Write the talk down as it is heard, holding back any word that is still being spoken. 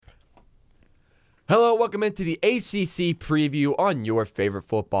Hello, welcome into the ACC Preview on your favorite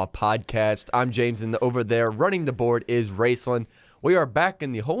football podcast. I'm James, and over there running the board is Raceland. We are back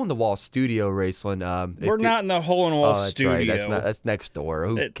in the hole-in-the-wall studio, Raceland. We're not in the hole-in-the-wall studio. Right. That's next door.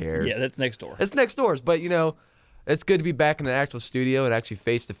 Who cares? Yeah, that's next door. It's next door, but, it's good to be back in the actual studio and actually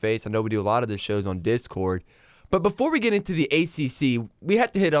face-to-face. I know we do a lot of the shows on Discord. But before we get into the ACC, we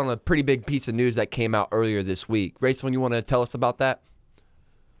have to hit on a pretty big piece of news that came out earlier this week. Raceland, you want to tell us about that?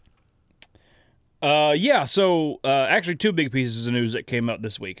 Actually two big pieces of news that came out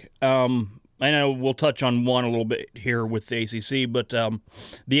this week. I know we'll touch on one a little bit here with the ACC, but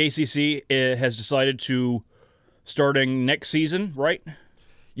the ACC has decided to, starting next season, right?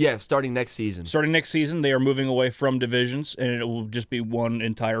 Yeah, starting next season. Starting next season, they are moving away from divisions, and it will just be one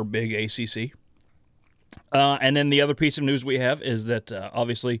entire big ACC. And then the other piece of news we have is that,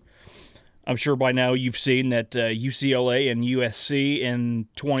 obviously, I'm sure by now you've seen that UCLA and USC in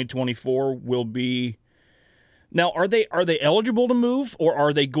 2024 will be. Now, are they eligible to move, or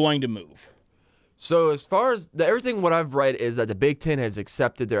are they going to move? So as far as everything, what I've read is that the Big Ten has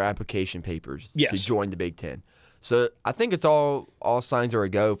accepted their application papers to join the Big Ten. So I think it's all signs are a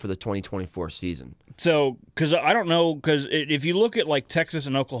go for the 2024 season. So, because I don't know, because if you look at like Texas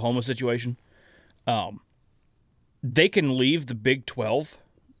and Oklahoma situation, they can leave the Big 12.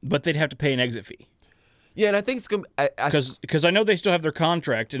 But they'd have to pay an exit fee. Yeah, and I think it's going to... Because I know they still have their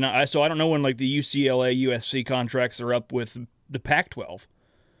contract, and so I don't know when like the UCLA, USC contracts are up with the Pac-12.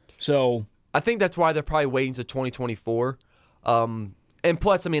 So... I think that's why they're probably waiting to 2024. And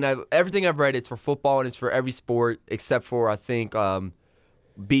plus, everything I've read, it's for football and it's for every sport except for, I think,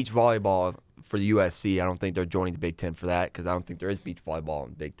 beach volleyball for the USC. I don't think they're joining the Big Ten for that because I don't think there is beach volleyball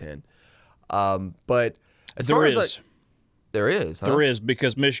in the Big Ten. But as far as... There is, huh? There is,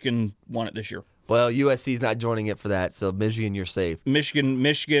 because Michigan won it this year. Well, USC's not joining it for that, so Michigan, you're safe.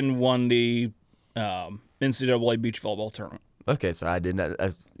 Michigan won the NCAA beach volleyball tournament. Okay, so I didn't.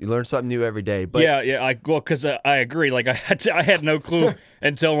 You learn something new every day. But yeah. Because I agree. Like I had no clue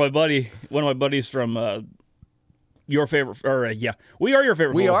until one of my buddies from your favorite, we are your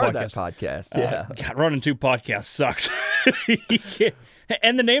favorite. We are podcast. That podcast. Yeah, God, running two podcasts sucks.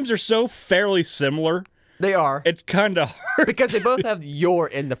 And the names are so fairly similar. They are. It's kind of hard. Because they both have "your"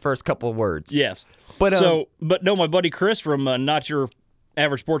 in the first couple of words. Yes. But no, my buddy Chris from Not Your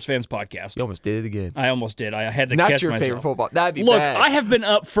Average Sports Fans podcast. You almost did it again. I almost did. I had to Not catch your myself. favorite football. That'd be Look, bad. I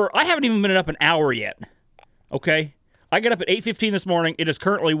haven't even been up an hour yet. Okay? I got up at 8:15 this morning. It is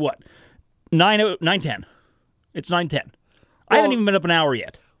currently what? 9:10. It's 9:10. I haven't even been up an hour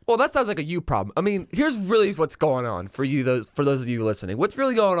yet. Well, that sounds like a you problem. Here's really what's going on for you. For those of you listening, what's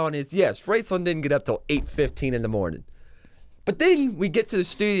really going on is yes, Raceland didn't get up till 8:15 in the morning, but then we get to the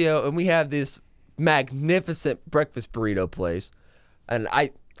studio and we have this magnificent breakfast burrito place, and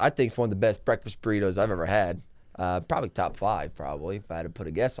I think it's one of the best breakfast burritos I've ever had. Probably top 5, probably if I had to put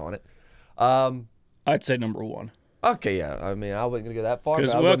a guess on it. I'd say number 1. Okay, yeah. I wasn't gonna go that far.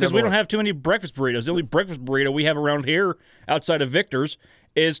 Because we don't have too many breakfast burritos. The only breakfast burrito we have around here outside of Victor's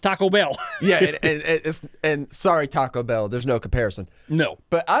is Taco Bell. Yeah, and sorry Taco Bell, there's no comparison. No.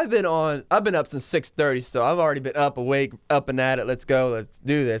 But I've been up since 6:30, so I've already been awake, up and at it. Let's go, let's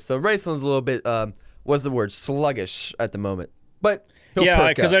do this. So Raceland's a little bit, what's the word, sluggish at the moment. But he'll perk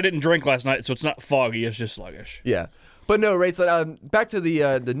up. Because I didn't drink last night, so it's not foggy, it's just sluggish. Yeah. But no, Raceland, back to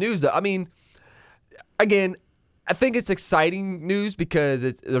the news though. Again, I think it's exciting news because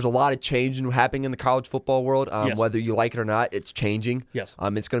there's a lot of change happening in the college football world. Yes. Whether you like it or not, it's changing. Yes.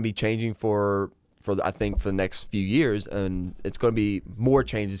 It's going to be changing for I think for the next few years, and it's going to be more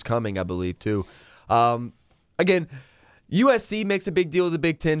changes coming, I believe, too. Again, USC makes a big deal of the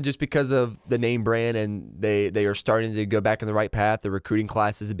Big Ten just because of the name brand, and they are starting to go back in the right path. The recruiting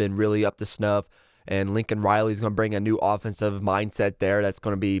classes have been really up to snuff, and Lincoln Riley is going to bring a new offensive mindset there that's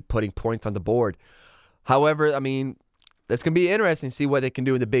going to be putting points on the board. However, that's going to be interesting to see what they can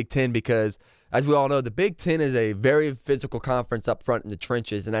do in the Big Ten because, as we all know, the Big Ten is a very physical conference up front in the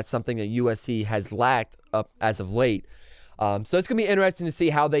trenches, and that's something that USC has lacked up as of late. So it's going to be interesting to see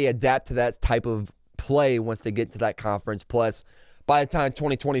how they adapt to that type of play once they get to that conference. Plus, by the time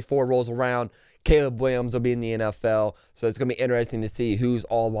 2024 rolls around, Caleb Williams will be in the NFL, so it's going to be interesting to see who's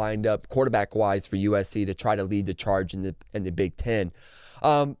all lined up quarterback-wise for USC to try to lead the charge in the Big Ten.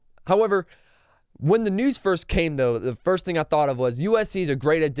 However, when the news first came, though, the first thing I thought of was USC is a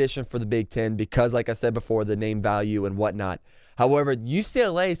great addition for the Big Ten because, like I said before, the name value and whatnot. However,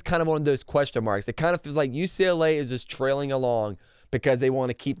 UCLA is kind of one of those question marks. It kind of feels like UCLA is just trailing along because they want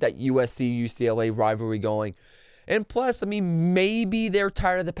to keep that USC-UCLA rivalry going. And plus, maybe they're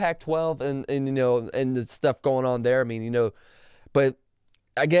tired of the Pac-12 and the stuff going on there. But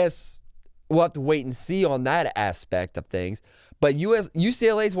I guess we'll have to wait and see on that aspect of things. But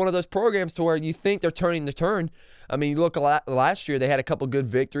UCLA is one of those programs to where you think they're turning the turn. I mean, you look last year, they had a couple good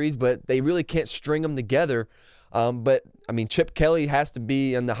victories, but they really can't string them together. But, I mean, Chip Kelly has to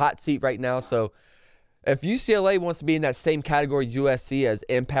be in the hot seat right now. So if UCLA wants to be in that same category as USC as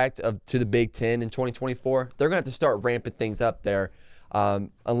impact to the Big Ten in 2024, they're going to have to start ramping things up there.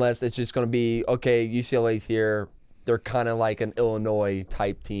 Unless it's just going to be, okay, UCLA's here. They're kind of like an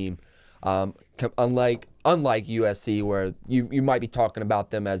Illinois-type team. Unlike USC, where you might be talking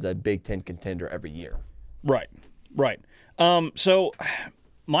about them as a Big Ten contender every year. Right. So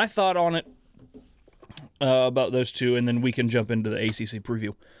my thought on it about those two, and then we can jump into the ACC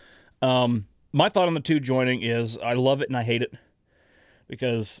preview. My thought on the two joining is I love it and I hate it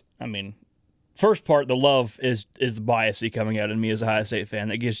because, I mean, first part, the love is the biasy coming out in me as a Ohio State fan.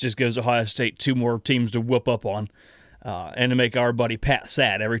 That just gives Ohio State two more teams to whoop up on and to make our buddy Pat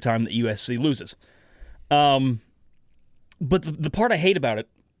sad every time that USC loses. But the part I hate about it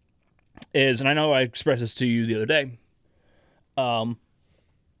is, and I know I expressed this to you the other day,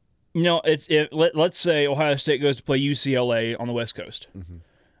 let's say Ohio State goes to play UCLA on the West Coast,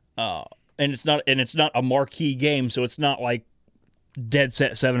 and it's not a marquee game, so it's not like dead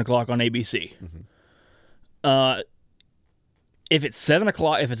set 7:00 on ABC. If it's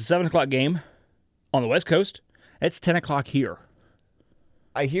 7:00, if it's a 7:00 game on the West Coast, it's 10:00 here.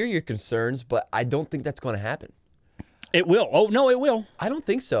 I hear your concerns, but I don't think that's going to happen. It will. Oh, no, it will. I don't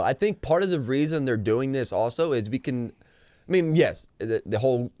think so. I think part of the reason they're doing this also is yes, the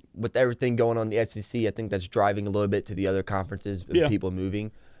whole, with everything going on in the SEC, I think that's driving a little bit to the other conferences, people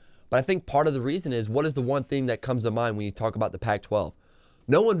moving. But I think part of the reason is, what is the one thing that comes to mind when you talk about the Pac-12?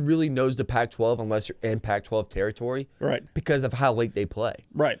 No one really knows the Pac-12 unless you're in Pac-12 territory. Right. Because of how late they play.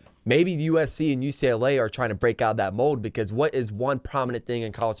 Right. Maybe USC and UCLA are trying to break out of that mold, because what is one prominent thing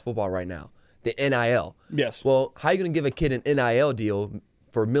in college football right now? The NIL. Yes. Well, how are you going to give a kid an NIL deal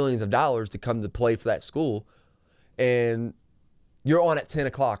for millions of dollars to come to play for that school, and you're on at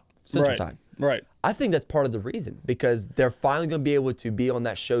 10:00 Central Time? Right. I think that's part of the reason, because they're finally going to be able to be on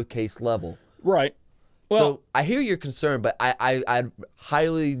that showcase level. Right. Well, so I hear your concern, but I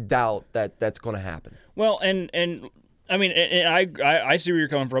highly doubt that that's going to happen. Well, and I mean, and I see where you're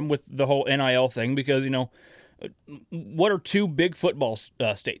coming from with the whole NIL thing, because, what are two big football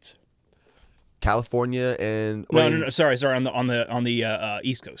states? California and no, sorry, on the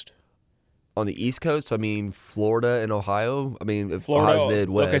East Coast. On the East Coast, I mean Florida and Ohio. I mean, if Florida, Ohio's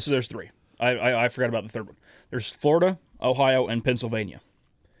Midwest. Okay, so there's three. I forgot about the third one. There's Florida, Ohio, and Pennsylvania.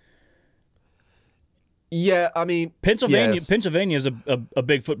 Yeah, I mean, Pennsylvania. Yes. Pennsylvania is a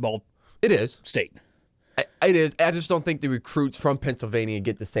big football. It is state. It is. I just don't think the recruits from Pennsylvania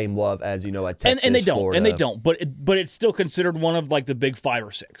get the same love as at Texas, and they don't, Florida. and they don't. But it's still considered one of like the big 5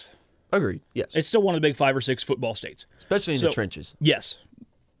 or 6. Agreed. Yes, it's still one of the big 5 or 6 football states, especially in the trenches. Yes.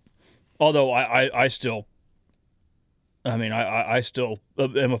 Although I still am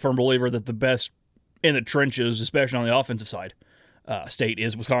a firm believer that the best in the trenches, especially on the offensive side, state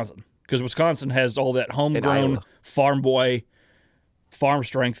is Wisconsin, because Wisconsin has all that homegrown farm boy, farm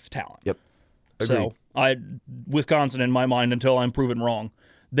strength talent. Yep. Agreed. So Wisconsin, in my mind, until I'm proven wrong,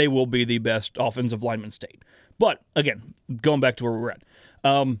 they will be the best offensive lineman state. But again, going back to where we're at,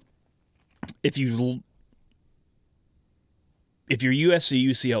 if you're USC,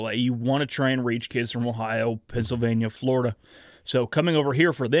 UCLA, you want to try and reach kids from Ohio, Pennsylvania, Florida. So coming over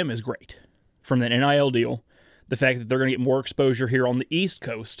here for them is great. From that NIL deal, the fact that they're going to get more exposure here on the East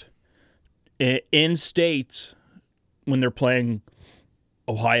Coast, in states when they're playing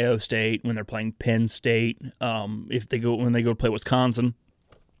Ohio State, when they're playing Penn State, when they go to play Wisconsin.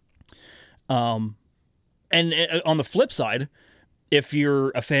 And on the flip side, if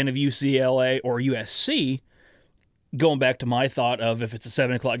you're a fan of UCLA or USC, going back to my thought of if it's a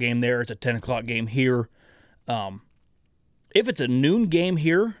 7:00 game there, it's a 10:00 game here. If it's a noon game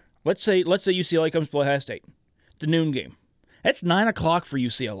here, let's say UCLA comes to play Ohio State. It's a noon game. That's 9:00 for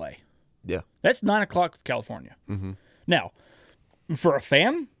UCLA. Yeah. That's 9:00 for California. Mm-hmm. Now, for a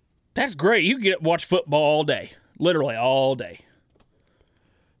fan, that's great. You get to watch football all day, literally all day.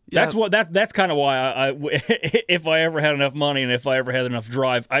 Yeah. That's kind of why I if I ever had enough money and if I ever had enough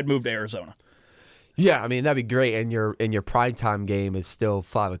drive, I'd move to Arizona. Yeah, I mean, that'd be great. And your primetime game is still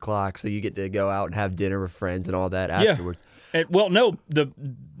 5:00, so you get to go out and have dinner with friends and all that afterwards. Yeah. No, the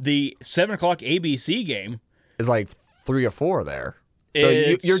 7:00 ABC game is like 3 or 4 there. So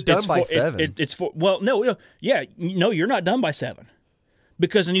you're done by 7. You're not done by 7,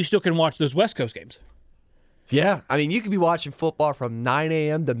 because then you still can watch those West Coast games. Yeah, I mean, you could be watching football from 9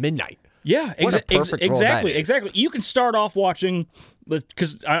 a.m. to midnight. Yeah, What a perfect role that is. exactly. You can start off watching,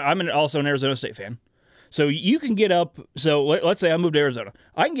 because I'm also an Arizona State fan. So you can get up, so let's say I moved to Arizona.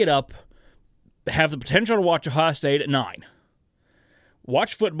 I can get up, have the potential to watch Ohio State at 9.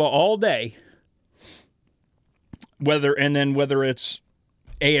 Watch football all day, whether it's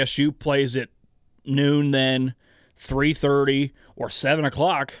ASU plays at noon, then 3:30 or 7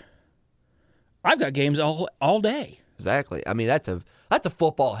 o'clock. I've got games all day. Exactly. I mean, that's a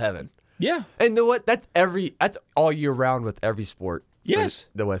football heaven. Yeah. And you know what? That's all year round with every sport. Yes.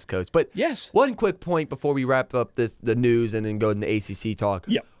 The West Coast. But yes. One quick point before we wrap up the news and then go into ACC talk.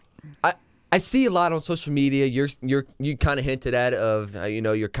 Yep. I see a lot on social media. You kind of hinted at of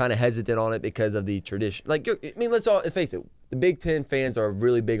you're kind of hesitant on it because of the tradition. Let's all face it. The Big Ten fans are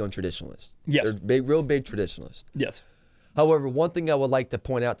really big on traditionalists. Yes. They're real big traditionalists. Yes. However, one thing I would like to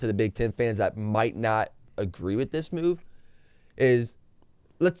point out to the Big Ten fans that might not agree with this move is,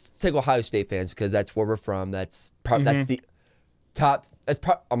 let's take Ohio State fans because that's where we're from. That's the top.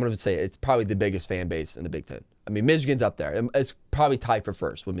 I'm going to say it's probably the biggest fan base in the Big Ten. I mean, Michigan's up there. It's probably tied for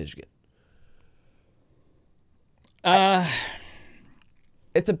first with Michigan.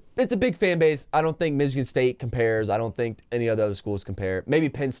 It's a big fan base. I don't think Michigan State compares. I don't think any of the other schools compare. Maybe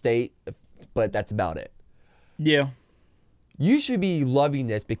Penn State, but that's about it. Yeah. You should be loving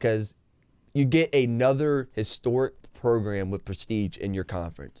this because you get another historic program with prestige in your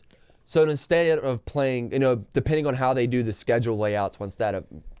conference. So instead of playing, depending on how they do the schedule layouts once that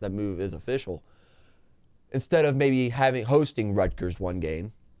move is official, instead of maybe hosting Rutgers one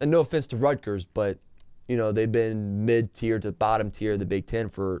game, and no offense to Rutgers, but they've been mid-tier to bottom tier of the Big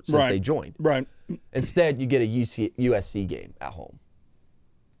Ten since they joined. Right. Instead, you get a USC game at home.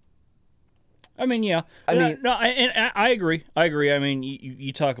 I mean, yeah. I agree. I mean,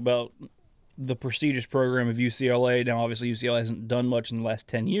 you talk about the prestigious program of UCLA. Now, obviously, UCLA hasn't done much in the last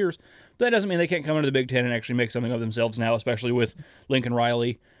 10 years, but that doesn't mean they can't come into the Big Ten and actually make something of themselves now, especially with Lincoln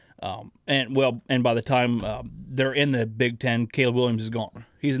Riley. And by the time they're in the Big Ten, Caleb Williams is gone.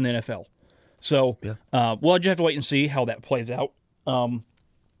 He's in the NFL. So, we'll just have to wait and see how that plays out.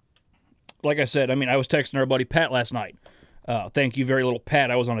 Like I said, I was texting our buddy Pat last night. Thank you, very little Pat.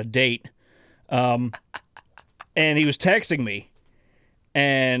 I was on a date. And he was texting me.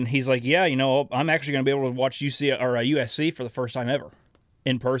 And he's like, yeah, I'm actually going to be able to watch USC for the first time ever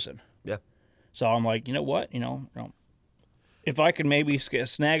in person. Yeah. So I'm like, you know what? If I could maybe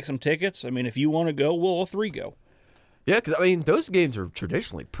snag some tickets, if you want to go, we'll all three go. Yeah, because, those games are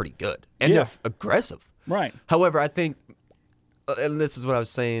traditionally pretty good. And they're aggressive. Right. However, I think, and this is what I was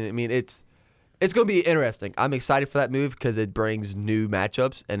saying, it's going to be interesting. I'm excited for that move because it brings new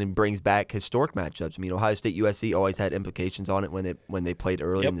matchups and it brings back historic matchups. Ohio State USC always had implications on it when they played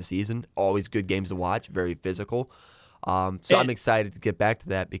early in the season. Always good games to watch, very physical. I'm excited to get back to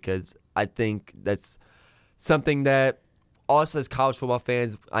that because I think that's something that us as college football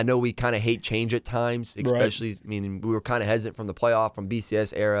fans, I know we kind of hate change at times, especially, we were kind of hesitant from the playoff, from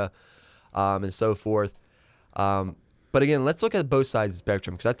BCS era, and so forth. But again, let's look at both sides of the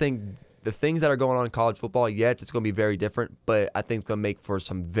spectrum because I think the things that are going on in college football, yes, it's going to be very different, but I think it's going to make for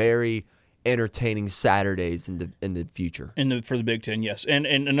some very entertaining Saturdays in the future. For the Big Ten, yes. And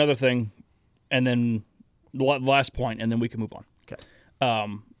another thing, and then the last point, and then we can move on. Okay.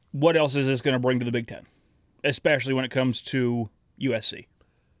 What else is this going to bring to the Big Ten, especially when it comes to USC?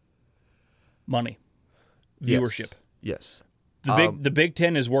 Money, viewership. Yes. The Big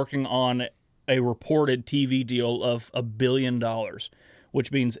Ten is working on a reported TV deal of $1 billion. Which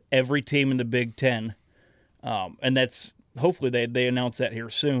means every team in the Big Ten, and that's hopefully they announce that here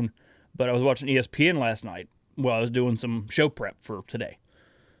soon. But I was watching ESPN last night while I was doing some show prep for today,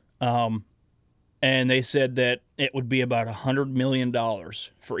 and they said that it would be about $100 million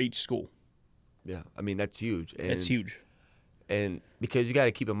for each school. Yeah, that's huge. It's huge, and because you got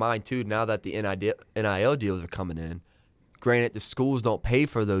to keep in mind too, now that the NIL deals are coming in. Granted, the schools don't pay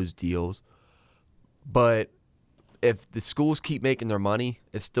for those deals, but if the schools keep making their money,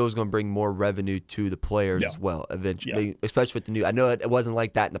 it still is going to bring more revenue to the players as well eventually, especially with the new. I know it wasn't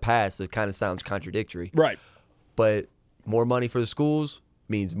like that in the past, so it kind of sounds contradictory. Right. But more money for the schools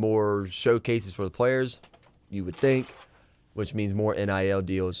means more showcases for the players, you would think, which means more NIL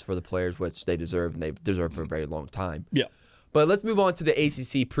deals for the players, which they deserve, and they've deserved for a very long time. Yeah. But let's move on to the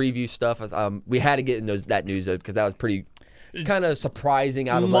ACC preview stuff. We had to get in that news, though, because that was pretty kind of surprising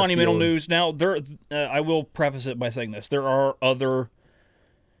out of monumental left field. news. Now, I will preface it by saying this: there are other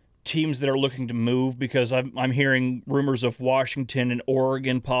teams that are looking to move because I'm hearing rumors of Washington and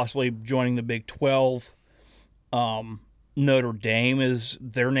Oregon possibly joining the Big 12. Notre Dame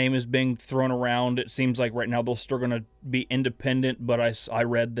their name is being thrown around. It seems like right now they're still going to be independent, but I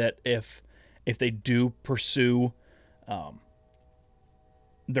read that if they do pursue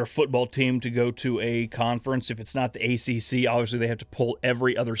their football team to go to a conference, if it's not the ACC, obviously they have to pull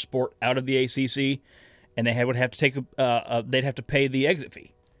every other sport out of the ACC, and would have to take they'd have to pay the exit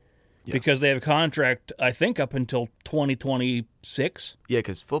fee. Yeah. Because they have a contract, I think, up until 2026. Yeah,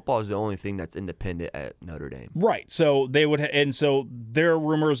 because football is the only thing that's independent at Notre Dame. Right. So they would, and so there are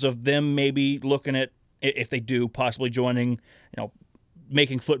rumors of them maybe looking at, if they do, possibly joining,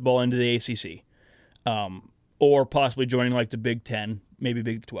 making football into the ACC, or possibly joining like the Big Ten, maybe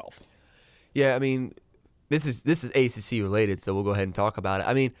Big 12. Yeah, I mean, this is ACC related, so we'll go ahead and talk about it.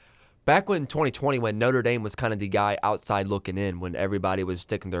 I mean, back when 2020, when Notre Dame was kind of the guy outside looking in, when everybody was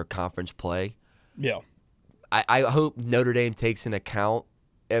sticking their conference play. Yeah. I hope Notre Dame takes into account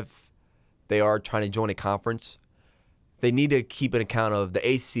if they are trying to join a conference. They need to keep an account of the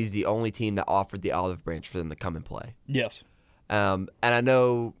ACC is the only team that offered the olive branch for them to come and play. Yes. And I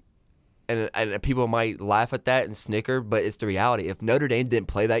know, and people might laugh at that and snicker, but it's the reality. If Notre Dame didn't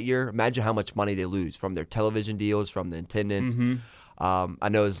play that year, imagine how much money they lose from their television deals, from the attendance. Mm-hmm. I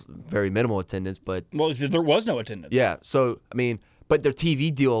know it's very minimal attendance, but... Well, there was no attendance. Yeah, so, I mean, but their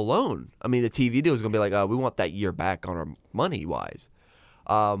TV deal alone, the TV deal is going to be like, we want that year back on our money-wise.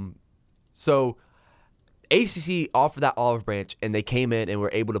 So, ACC offered that olive branch, and they came in and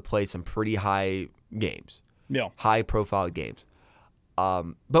were able to play some pretty high games. Yeah. High-profile games.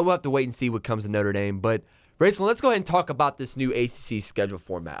 But we'll have to wait and see what comes to Notre Dame. But, Rayson, let's go ahead and talk about this new ACC schedule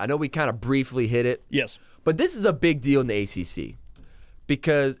format. I know we kind of briefly hit it. Yes. But this is a big deal in the ACC.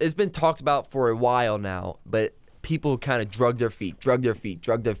 Because it's been talked about for a while now, but people kind of drug their feet.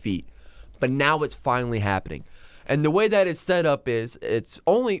 But now it's finally happening. And the way that it's set up is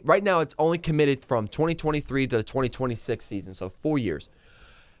right now it's only committed from 2023 to the 2026 season, so 4 years.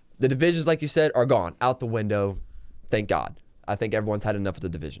 The divisions, like you said, are gone, out the window. Thank God. I think everyone's had enough of the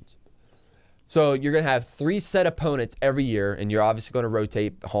divisions. So you're going to have 3 set opponents every year, and you're obviously going to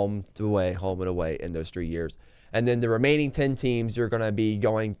rotate home and away in those 3 years. And then the remaining 10 teams, you're going to be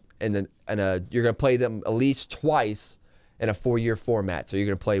going you're going to play them at least twice in a 4-year format. So you're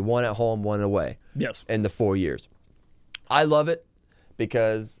going to play one at home, one away. Yes. In the 4 years. I love it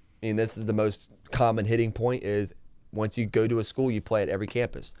because this is the most common hitting point is once you go to a school, you play at every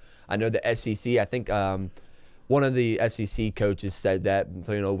campus. I know the SEC. I think one of the SEC coaches said that.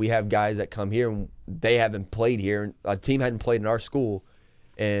 So, we have guys that come here and they haven't played here. A team hadn't played in our school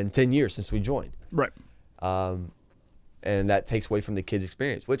in 10 years since we joined. Right. And that takes away from the kids'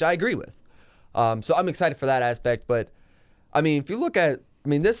 experience, which I agree with. So I'm excited for that aspect. But, if you look at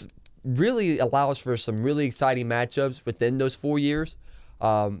this really allows for some really exciting matchups within those 4 years.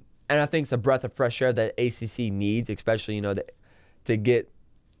 And I think it's a breath of fresh air that ACC needs, especially, to get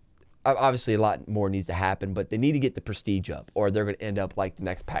 – obviously a lot more needs to happen, but they need to get the prestige up or they're going to end up like the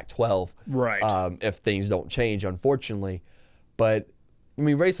next Pac-12 if things don't change, unfortunately. But –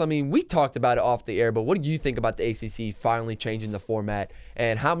 Race, we talked about it off the air, but what do you think about the ACC finally changing the format,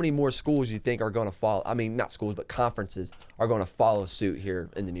 and how many more schools do you think are going to follow? Not schools, but conferences are going to follow suit here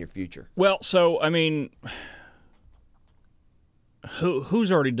in the near future? Well, so,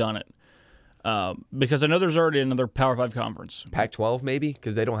 who's already done it? Because I know there's already another Power 5 conference. Pac-12 maybe,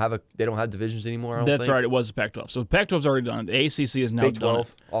 because they don't have divisions anymore. I don't think. Right. It was the Pac-12. So Pac-12's already done it. The ACC is now Big 12 done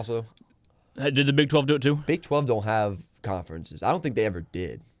it. Also. Did the Big 12 do it too? Big 12 don't have conferences. I don't think they ever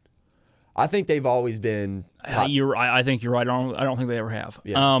did. I think they've always been. I think you're right. I don't think they ever have.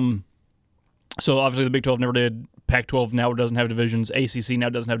 Yeah. So obviously the Big 12 never did. Pac-12 now doesn't have divisions. ACC now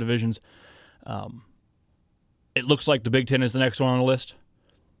doesn't have divisions. It looks like the Big 10 is the next one on the list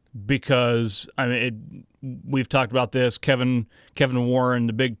because we've talked about this. Kevin Warren,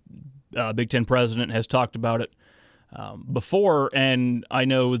 the Big 10 president, has talked about it before, and I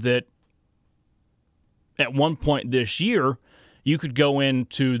know that at one point this year, you could go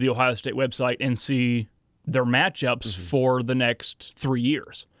into the Ohio State website and see their matchups for the next 3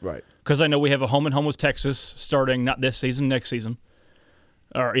 years. Right. Because I know we have a home and home with Texas starting not this season, next season.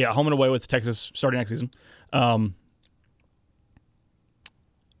 Home and away with Texas starting next season.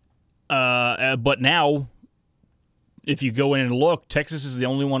 But now, if you go in and look, Texas is the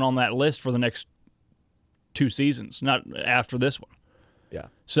only one on that list for the next 2 seasons, not after this one. Yeah.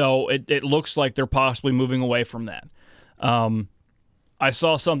 So it looks like they're possibly moving away from that. I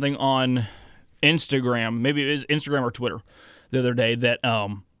saw something on Instagram, maybe it was Instagram or Twitter, the other day that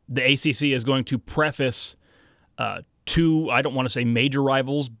the ACC is going to preface 2, I don't want to say major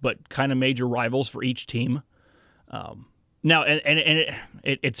rivals, but kind of major rivals for each team. Now,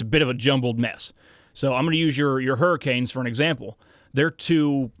 it's a bit of a jumbled mess So I'm going to use your Hurricanes for an example. Their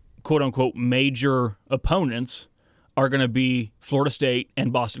two quote-unquote major opponents are going to be Florida State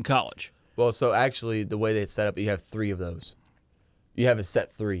and Boston College. Well, so actually, the way they set up, you have 3 of those. You have a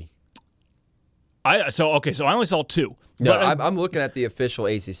set 3. So I only saw 2. No, I'm looking at the official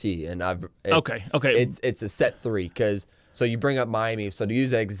ACC, and okay. It's a set 3 because so you bring up Miami. So to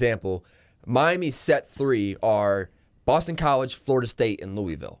use that example, Miami's set 3 are Boston College, Florida State, and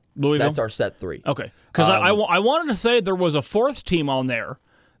Louisville. That's our set 3. Okay, because I wanted to say there was a 4th team on there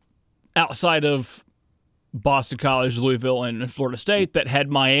outside of Boston College, Louisville, and Florida State that had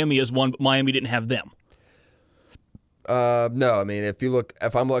Miami as one, but Miami didn't have them. No, I mean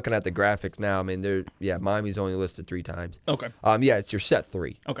if I'm looking at the graphics now, I mean Miami's only listed 3 times. Okay. It's your set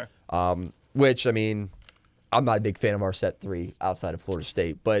 3. Okay. Which I mean, I'm not a big fan of our set 3 outside of Florida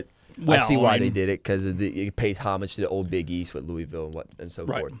State, but I see why they did it because it pays homage to the old Big East with Louisville and so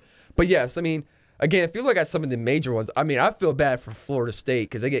forth. But yes, I mean, again, if you look at some of the major ones, I mean, I feel bad for Florida State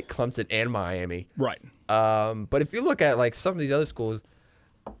because they get Clemson and Miami. Right. But if you look at like some of these other schools,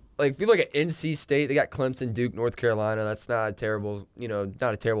 like if you look at NC State, they got Clemson, Duke, North Carolina. That's not a terrible,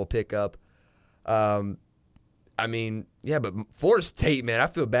 not a terrible pickup. I mean, yeah, but Florida State, man, I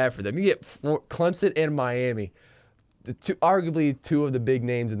feel bad for them. You get Clemson and Miami, arguably 2 of the big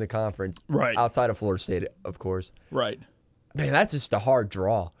names in the conference, right? Outside of Florida State, of course. Right. Man, that's just a hard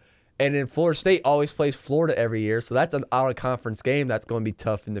draw. And then Florida State always plays Florida every year, so that's an out-of-conference game that's going to be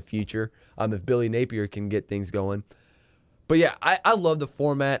tough in the future if Billy Napier can get things going. But yeah, I love the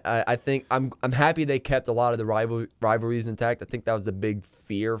format. I think I'm happy they kept a lot of the rivalries intact. I think that was a big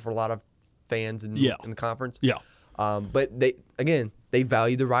fear for a lot of fans in the conference. Yeah. But they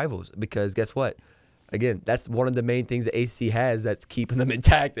value the rivals because guess what? Again, that's one of the main things the ACC has that's keeping them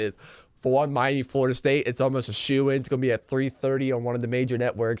intact is, for one, Miami, Florida State, it's almost a shoo-in. It's going to be at 3:30 on one of the major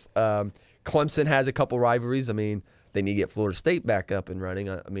networks. Clemson has a couple rivalries. I mean, they need to get Florida State back up and running.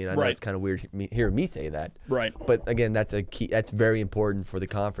 I know it's kind of weird hearing me say that. Right. But, again, that's a key. That's very important for the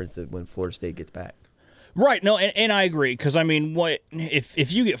conference when Florida State gets back. Right. No, and I agree because, I mean,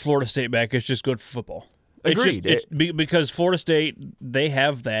 if you get Florida State back, it's just good for football. Agreed. Because Florida State, they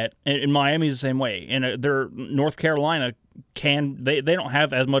have that, and Miami's the same way. And North Carolina they don't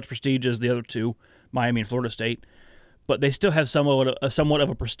have as much prestige as the other 2, Miami and Florida State, but they still have somewhat of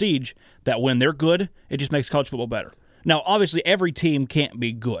a prestige that when they're good, it just makes college football better. Now, obviously, every team can't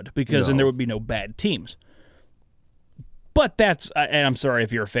be good because then there would be no bad teams. But that's, and I'm sorry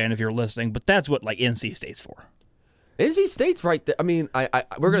if you're a fan, if you're listening, but that's what like NC State's for. NC State's right there. I mean,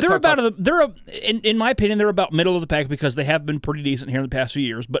 we're going to talk about... in my opinion, they're about middle of the pack because they have been pretty decent here in the past few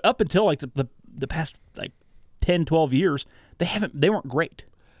years. But up until like the past like 10, 12 years, they weren't great.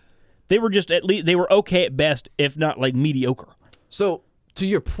 They were just they were okay at best, if not like mediocre. So to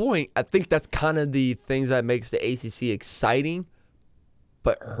your point, I think that's kind of the things that makes the ACC exciting,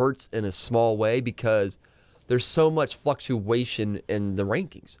 but hurts in a small way because there's so much fluctuation in the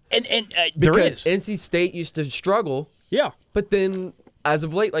rankings. And there is. NC State used to struggle. Yeah. But then, as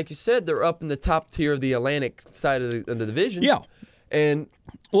of late, like you said, they're up in the top tier of the Atlantic side of the division. Yeah. And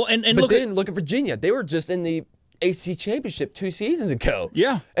look Yeah.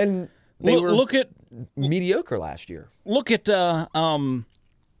 And they were mediocre last year. Look at Clemson.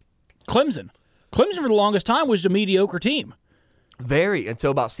 Clemson for the longest time was a mediocre team. Very,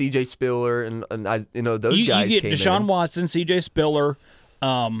 until about C.J. Spiller and those guys you get came Deshaun in. Watson, C.J. Spiller.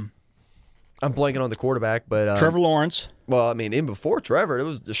 I'm blanking on the quarterback, but Trevor Lawrence. Well, I mean, even before Trevor, it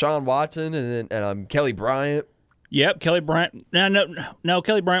was Deshaun Watson and Kelly Bryant. Yep, Kelly Bryant. No,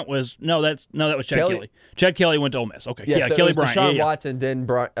 Kelly Bryant was that was Chad Kelly. Chad Kelly went to Ole Miss. Okay, so Kelly it was Bryant. Deshaun Watson, then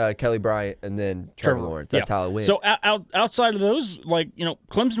Kelly Bryant, and then Trevor Lawrence. That's how it went. So outside of those,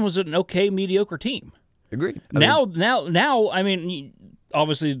 Clemson was an okay, mediocre team. Agreed. Now, I mean,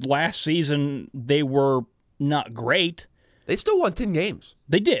 obviously last season they were not great. They still won 10 games.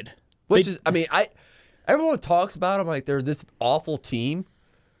 They did. Everyone talks about them like they're this awful team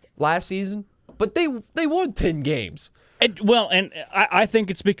last season, but they won 10 games. And I think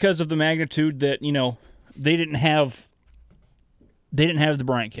it's because of the magnitude that, they didn't have the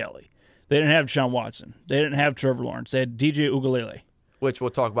Bryant Kelly. They didn't have Deshaun Watson. They didn't have Trevor Lawrence. They had DJ Uiagalelei. Which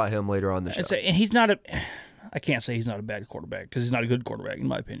we'll talk about him later on the show. And he's not I can't say he's not a bad quarterback because he's not a good quarterback in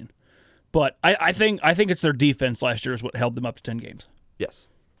my opinion. But I think it's their defense last year is what held them up to 10 games. Yes.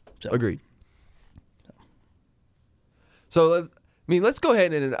 Agreed. So let's go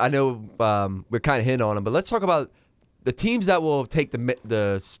ahead and I know we're kind of hitting on them, but let's talk about the teams that will take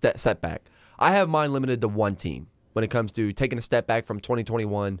the setback. I have mine limited to one team when it comes to taking a step back from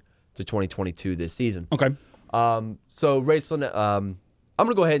 2021 to 2022 this season. Okay. So Rachel, I'm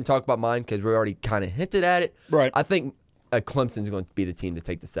going to go ahead and talk about mine because we already kind of hinted at it. Right. I think Clemson's going to be the team to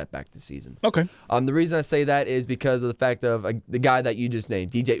take the setback this season. Okay. The reason I say that is because of the fact of the guy that you just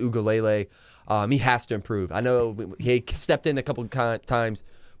named, DJ Uiagalelei. He has to improve. I know he stepped in a couple of times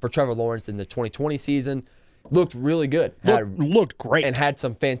for Trevor Lawrence in the 2020 season. Looked really good. Looked great. And had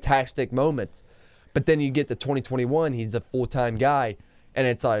some fantastic moments. But then you get to 2021, he's a full-time guy, and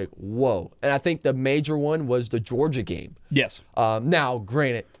it's like, whoa. And I think the major one was the Georgia game. Yes. Now,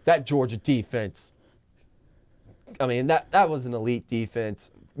 granted, that Georgia defense, I mean, that was an elite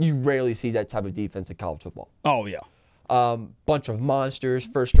defense. You rarely see that type of defense in college football. Oh, yeah. Bunch of monsters,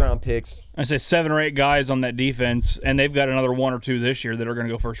 first-round picks. I say 7 or 8 guys on that defense, and they've got another 1 or 2 this year that are going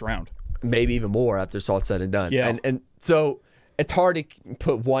to go first round. Maybe even more after it's all said and done. Yeah. And so it's hard to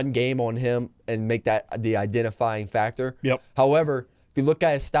put one game on him and make that the identifying factor. Yep. However, if you look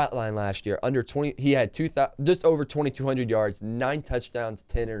at his stat line last year, he had just over 2,200 yards, 9 touchdowns,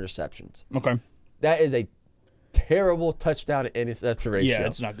 10 interceptions. Okay. That is a terrible touchdown to interception ratio. Yeah,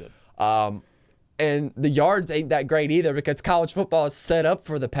 it's not good. And the yards ain't that great either because college football is set up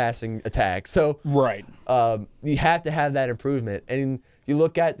for the passing attack. So right. You have to have that improvement. And you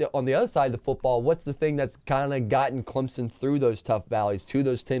look at on the other side of the football, what's the thing that's kind of gotten Clemson through those tough valleys to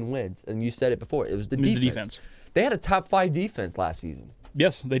those 10 wins? And you said it before. It was the defense. They had a top 5 defense last season.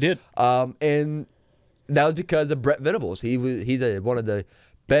 Yes, they did. And that was because of Brett Venables. He's one of the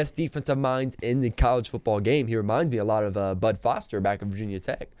best defensive minds in the college football game. He reminds me a lot of Bud Foster back at Virginia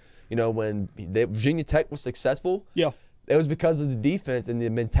Tech. You know, when Virginia Tech was successful, yeah, it was because of the defense and the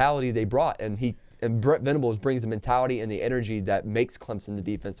mentality they brought. And Brett Venables brings the mentality and the energy that makes Clemson the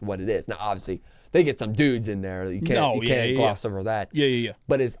defense what it is. Now, obviously, they get some dudes in there. You can't gloss over that. Yeah.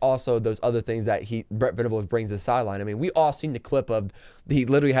 But it's also those other things that Brett Venables brings to the sideline. I mean, we all seen the clip of he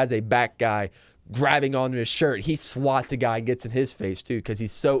literally has a back guy grabbing onto his shirt. He swats a guy and gets in his face too because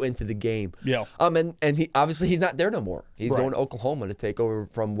he's so into the game. Yeah. And he obviously he's not there no more. He's going to Oklahoma to take over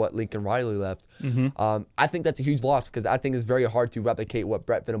from what Lincoln Riley left. Mm-hmm. I think that's a huge loss because I think it's very hard to replicate what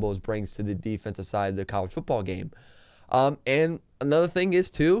Brett Venables brings to the defensive side of the college football game. And another thing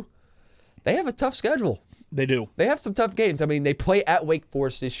is too, they have a tough schedule. They do. They have some tough games. I mean, they play at Wake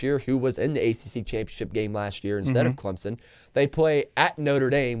Forest this year, who was in the ACC Championship game last year instead of Clemson. They play at Notre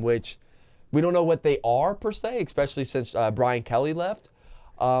Dame, which we don't know what they are per se, especially since Brian Kelly left.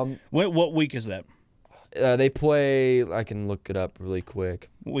 What week is that? They play, I can look it up really quick.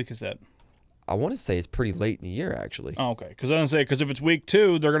 What week is that? I want to say it's pretty late in the year, actually. Oh, okay. Because I was going to say, if it's week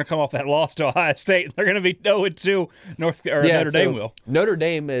 2, they're going to come off that loss to Ohio State. They're going to be 0-2. Notre Dame will. Notre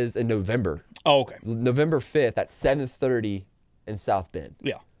Dame is in November. Oh, okay. November 5th at 7:30 in South Bend.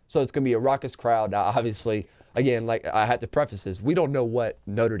 Yeah. So it's going to be a raucous crowd. Now, obviously, again, like I have to preface this, we don't know what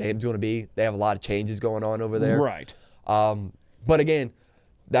Notre Dame's going to be. They have a lot of changes going on over there. Right. But again,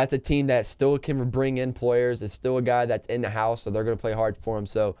 that's a team that still can bring in players. It's still a guy that's in the house, so they're going to play hard for him.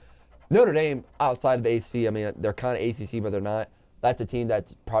 So Notre Dame, outside of the ACC, I mean, they're kind of ACC, but they're not. That's a team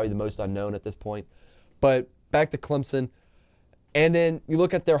that's probably the most unknown at this point. But back to Clemson. And then you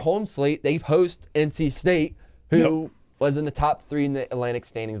look at their home slate. They host NC State, who was in the top 3 in the Atlantic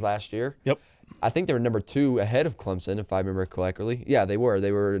standings last year. Yep. I think they were number 2 ahead of Clemson, if I remember correctly. Yeah, they were.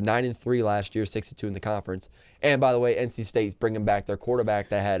 They were 9-3 last year, 62 in the conference. And by the way, NC State's bringing back their quarterback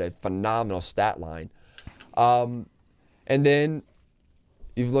that had a phenomenal stat line. And then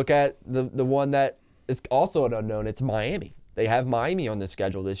you look at the one that is also an unknown. It's Miami. They have Miami on the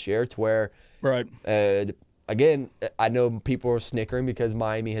schedule this year, to where, right. Again, I know people are snickering because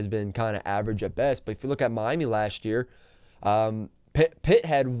Miami has been kind of average at best. But if you look at Miami last year, Pitt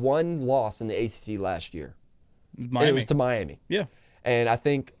had 1 loss in the ACC last year. And it was to Miami. Yeah. And I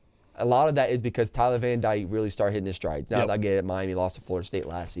think a lot of that is because Tyler Van Dyke really started hitting his strides. Now, I get it. Miami lost to Florida State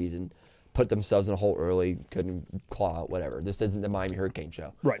last season, put themselves in a hole early, couldn't claw out, whatever. This isn't the Miami Hurricane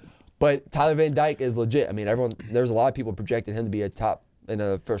show. Right. But Tyler Van Dyke is legit. I mean, there's a lot of people projecting him to be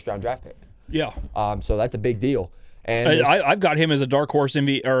a first-round draft pick. Yeah. So that's a big deal. And I've got him as a dark horse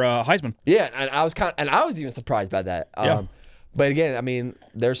Heisman. Yeah, and I was even surprised by that. But again, I mean,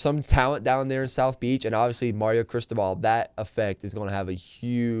 there's some talent down there in South Beach, and obviously Mario Cristobal, that effect is going to have a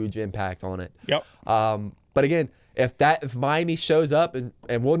huge impact on it. Yep. But again, if Miami shows up, and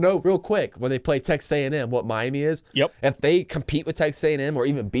we'll know real quick when they play Texas A&M what Miami is. Yep. If they compete with Texas A&M or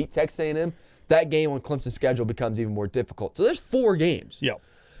even beat Texas A&M, that game on Clemson's schedule becomes even more difficult. So there's 4 games. Yep.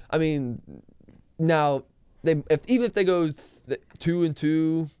 I mean, now even if they go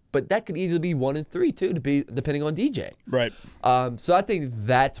 2-2. But that could easily be 1-3 too, depending on DJ. Right. So I think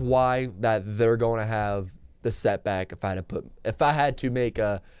that's why that they're going to have the setback. If I had to make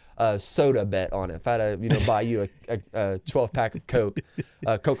a soda bet on it, if I had to buy you a 12-pack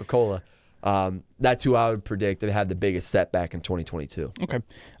of Coca-Cola, that's who I would predict to have the biggest setback in 2022. Okay.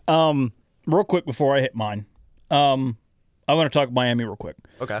 Real quick before I hit mine, I want to talk Miami real quick.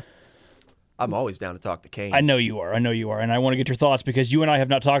 Okay. I'm always down to talk the Canes. I know you are, and I want to get your thoughts because you and I have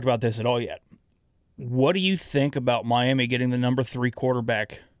not talked about this at all yet. What do you think about Miami getting the number 3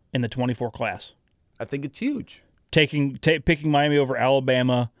 quarterback in the 24 class? I think it's huge. Picking Miami over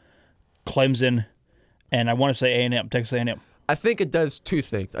Alabama, Clemson, and I want to say A&M, Texas A&M. I think it does two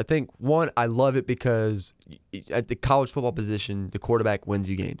things. I think, one, I love it because at the college football position, the quarterback wins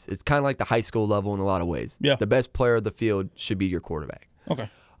you games. It's kind of like the high school level in a lot of ways. Yeah. The best player of the field should be your quarterback. Okay.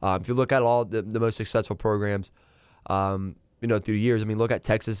 If you look at all the most successful programs, through the years, look at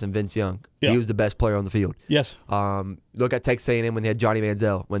Texas and Vince Young. Yeah. He was the best player on the field. Yes. Look at Texas A&M when they had Johnny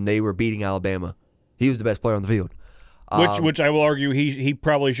Manziel, when they were beating Alabama. He was the best player on the field. Which I will argue he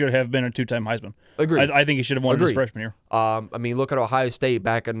probably should have been a 2-time Heisman. Agreed. I think he should have won his freshman year. Look at Ohio State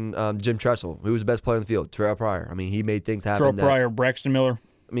back in Jim Tressel, who was the best player on the field. Terrell Pryor. He made things happen. Terrell Pryor, Braxton Miller.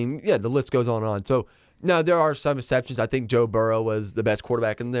 The list goes on and on. So, now there are some exceptions. I think Joe Burrow was the best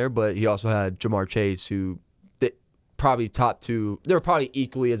quarterback in there, but he also had Jamar Chase, who probably top 2. They were probably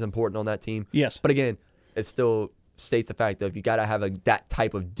equally as important on that team. Yes. But again, it still states the fact that you got to have that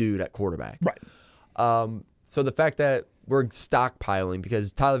type of dude at quarterback. Right. So the fact that we're stockpiling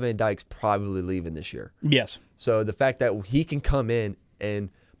because Tyler Van Dyke's probably leaving this year. Yes. So the fact that he can come in and,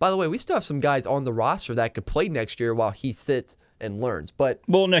 by the way, we still have some guys on the roster that could play next year while he sits and learns. But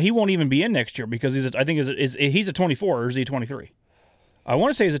no, he won't even be in next year because he's a 24 or is he 23? I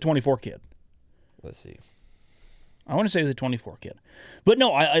want to say he's a 24 kid. Let's see. I want to say he's a 24 kid. But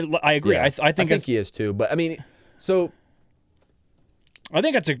no, I agree. Yeah, I think he is too. But so I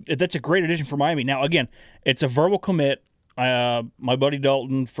think that's a great addition for Miami. Now, again, it's a verbal commit. My buddy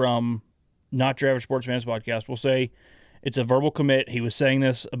Dalton from Not Your Average Sports Fans podcast will say it's a verbal commit. He was saying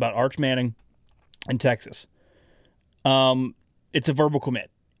this about Arch Manning in Texas. It's a verbal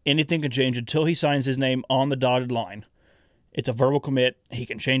commit. Anything can change until he signs his name on the dotted line. It's a verbal commit. He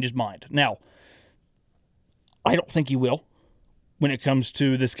can change his mind. Now, I don't think he will when it comes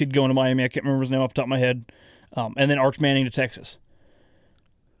to this kid going to Miami. I can't remember his name off the top of my head. And then Arch Manning to Texas.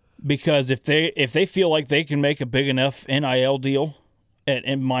 Because if they feel like they can make a big enough NIL deal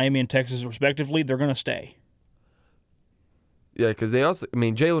in Miami and Texas respectively, they're going to stay. Yeah, because they also,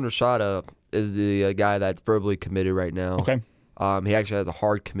 Jalen Rashada is the guy that's verbally committed right now. Okay. He actually has a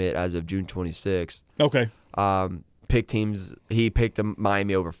hard commit as of June 26th. Okay. He picked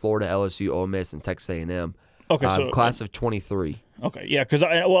Miami over Florida, LSU, Ole Miss, and Texas A&M. Okay, so class of 23. Okay, yeah, because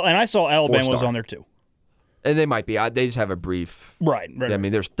I saw Alabama was on there too. And they might be. They just have a brief. Right.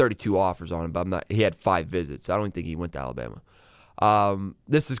 There's 32 offers on him, but he had 5 visits. I don't think he went to Alabama.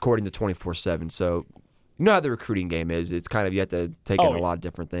 This is according to 24/7. So you know how the recruiting game is. It's kind of, you have to take in a lot of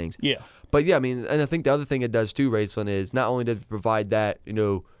different things. Yeah. But yeah, and I think the other thing it does too, Raceland, is not only does it provide that,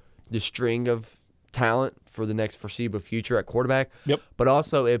 the string of talent for the next foreseeable future at quarterback. Yep. But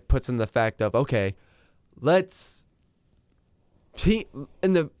also it puts in the fact of, okay, let's see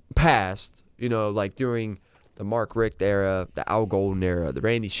in the past, like during the Mark Richt era, the Al Golden era, the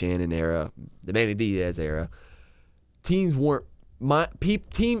Randy Shannon era, the Manny Diaz era, players weren't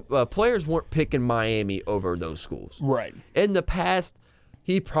picking Miami over those schools. Right. In the past,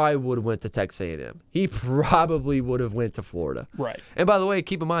 he probably would have went to Texas A&M. He probably would have went to Florida. Right. And by the way,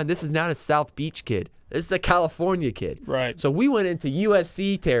 keep in mind, this is not a South Beach kid. This is a California kid. Right. So we went into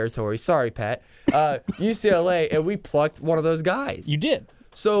USC territory. Sorry, Pat. UCLA, and we plucked one of those guys. You did.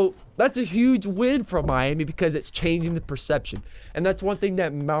 So that's a huge win for Miami because it's changing the perception. And that's one thing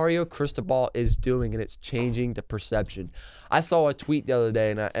that Mario Cristobal is doing, and it's changing the perception. I saw a tweet the other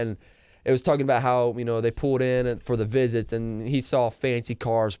day, and it was talking about how, they pulled in for the visits, and he saw fancy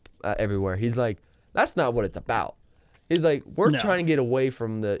cars everywhere. He's like, that's not what it's about. He's like, we're trying to get away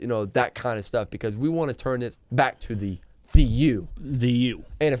from the, that kind of stuff because we want to turn it back to the U. The U.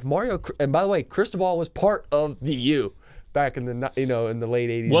 And and by the way, Cristobal was part of the U back in the, in the late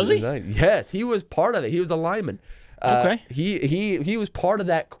 80s. Was he? 90s. Yes, he was part of it. He was a lineman. Okay. He was part of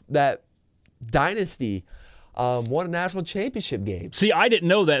that dynasty. Won a national championship game. See, I didn't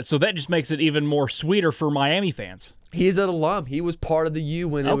know that, so that just makes it even more sweeter for Miami fans. He's an alum. He was part of the U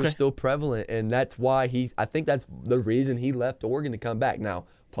when it was still prevalent, and that's why I think that's the reason he left Oregon to come back. Now,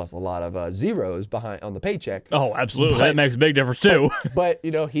 plus a lot of zeros behind on the paycheck. Oh, absolutely. That makes a big difference too. But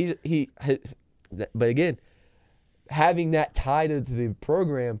but again, having that tie to the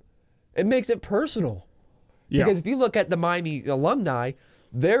program, it makes it personal. Yeah. Because if you look at the Miami alumni,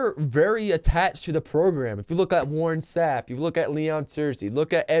 they're very attached to the program. If you look at Warren Sapp, you look at Leon Searcy,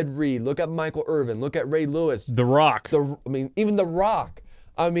 look at Ed Reed, look at Michael Irvin, look at Ray Lewis. The Rock. Even The Rock.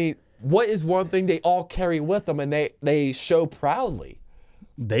 What is one thing they all carry with them and they show proudly?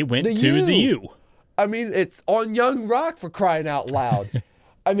 They went to the U. It's on Young Rock, for crying out loud.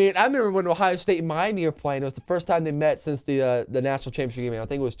 I remember when Ohio State and Miami were playing. It was the first time they met since the national championship game. I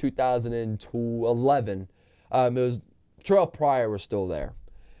think it was 2011. It was Terrell Pryor was still there.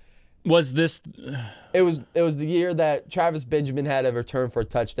 Was this? It was the year that Travis Benjamin had a return for a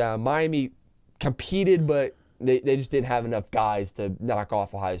touchdown. Miami competed, but they just didn't have enough guys to knock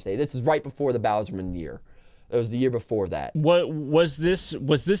off Ohio State. This is right before the Bowserman year. It was the year before that. What was this?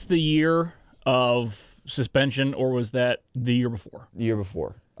 Was this the year of suspension, or was that the year before? The year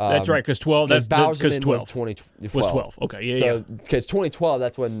before. That's right, because 12. That's because 12 was 2012. Was 12. Okay, yeah. Because 2012,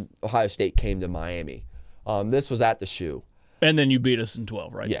 that's when Ohio State came to Miami. This was at the Shoe. And then you beat us in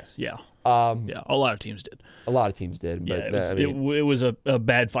 12, right? Yes. Yeah. A lot of teams did. A lot of teams did. But it was a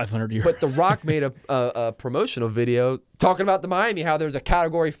bad 500 year. But The Rock made a promotional video talking about the Miami, how there's a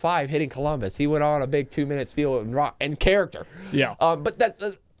Category 5 hitting Columbus. He went on a big 2-minute spiel and character. Yeah. But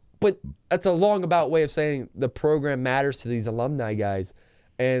that's a long way of saying the program matters to these alumni guys.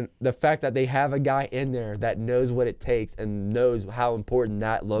 And the fact that they have a guy in there that knows what it takes and knows how important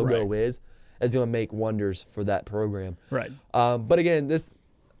that logo is going to make wonders for that program. Right. But again,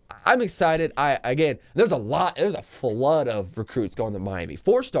 I'm excited. There's a flood of recruits going to Miami.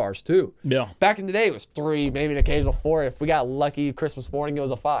 4 stars too. Yeah. Back in the day, it was 3, maybe an occasional 4. If we got lucky Christmas morning, it was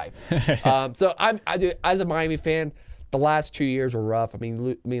a 5. So I do, as a Miami fan, the last 2 years were rough.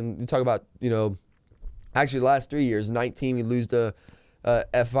 You talk about, actually the last 3 years. 19, we lose to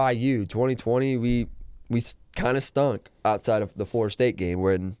FIU. 2020, we kind of stunk outside of the Florida State game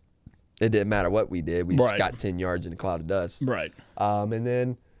when it didn't matter what we did. We just got 10 yards in a cloud of dust. Right. And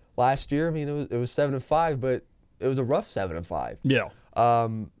then last year, it was 7-5, but it was a rough 7-5. Yeah.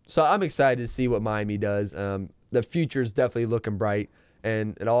 So I'm excited to see what Miami does. The future's definitely looking bright,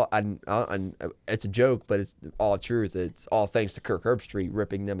 and it's a joke, but it's all truth. It's all thanks to Kirk Herbstreit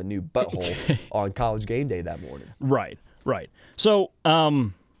ripping them a new butthole on College Game Day that morning. Right. So,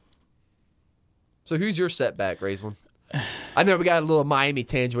 So who's your setback, Raistlin? I know we got a little Miami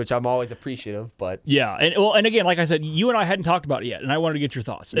tangent, which I'm always appreciative, but yeah, and again, like I said, you and I hadn't talked about it yet, and I wanted to get your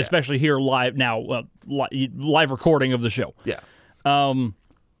thoughts, especially here live now, live recording of the show. Yeah.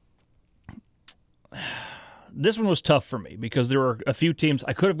 This one was tough for me because there were a few teams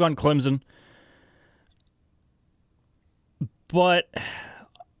I could have gone Clemson, but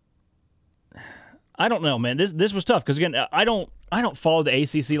I don't know, man. This was tough because again, I don't follow the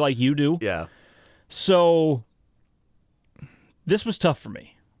ACC like you do. Yeah. So this was tough for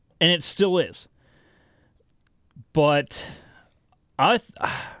me, and it still is. But I'm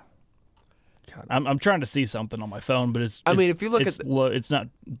trying to see something on my phone, but it's if you look it's not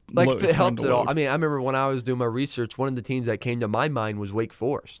like if it helps at all. I remember when I was doing my research, one of the teams that came to my mind was Wake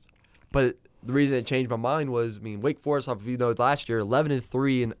Forest. But the reason it changed my mind was, Wake Forest, last year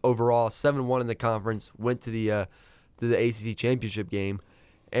 11-3 and overall 7-1 in the conference, went to the ACC Championship game,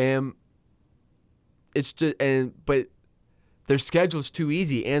 and it's just but their schedule's too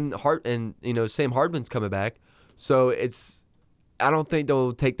easy, and Sam Hardman's coming back, so I don't think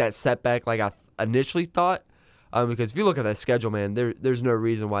they'll take that setback like I initially thought, because if you look at that schedule, man, there's no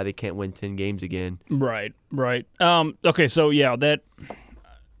reason why they can't win 10 games again. Right. Okay, so yeah, that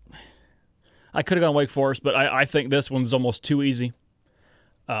I could have gone Wake Forest, but I think this one's almost too easy.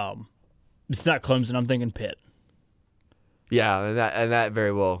 It's not Clemson. I'm thinking Pitt. Yeah, and that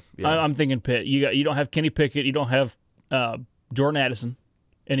very well. Yeah. I'm thinking Pitt. You don't have Kenny Pickett. You don't have Jordan Addison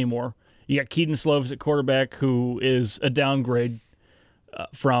anymore. You got Keaton Slovis at quarterback, who is a downgrade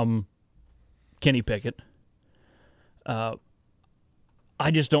from Kenny Pickett. I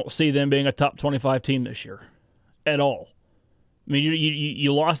just don't see them being a top 25 team this year at all.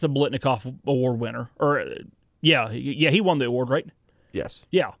 You lost the Blitnikoff Award winner, he won the award, right? Yes.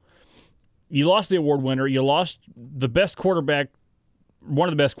 Yeah. You lost the award winner. You lost the best quarterback, one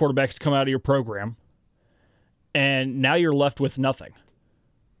of the best quarterbacks to come out of your program, and now you're left with nothing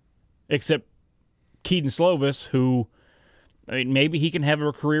except Keaton Slovis, who, maybe he can have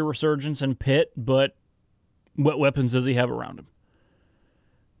a career resurgence in Pitt, but what weapons does he have around him?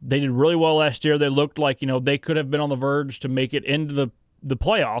 They did really well last year. They looked like, they could have been on the verge to make it into the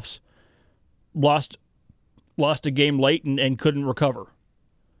playoffs. Lost a game late and couldn't recover.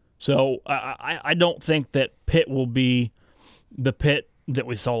 So I don't think that Pitt will be the Pitt that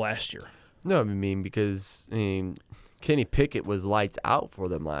we saw last year. No, because Kenny Pickett was lights out for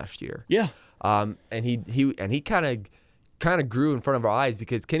them last year. Yeah. And he kind of kind of grew in front of our eyes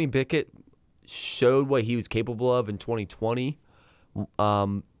because Kenny Pickett showed what he was capable of in 2020.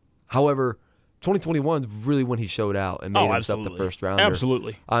 However, 2021 is really when he showed out and made himself the first rounder.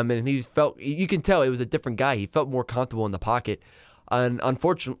 Absolutely. And you can tell it was a different guy. He felt more comfortable in the pocket. And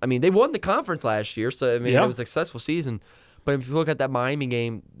unfortunately, they won the conference last year, so it was a successful season. But if you look at that Miami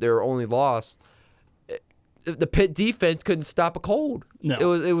game, their only loss, the Pitt defense couldn't stop a cold.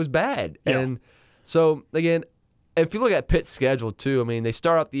 No. It was bad. Yeah. And so, again, if you look at Pitt's schedule, too, they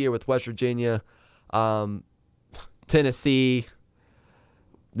start out the year with West Virginia, Tennessee,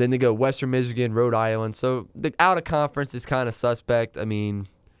 then they go Western Michigan, Rhode Island. So the out-of-conference is kind of suspect.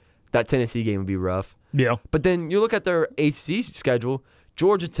 That Tennessee game would be rough. Yeah. But then you look at their ACC schedule,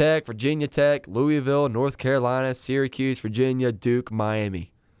 Georgia Tech, Virginia Tech, Louisville, North Carolina, Syracuse, Virginia, Duke,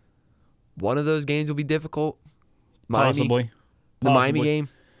 Miami. One of those games will be difficult. Possibly. The Miami game.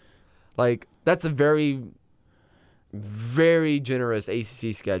 That's a very, very generous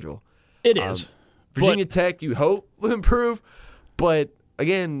ACC schedule. It is. Virginia Tech, you hope, will improve. But,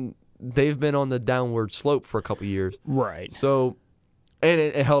 again, they've been on the downward slope for a couple years. Right. So, and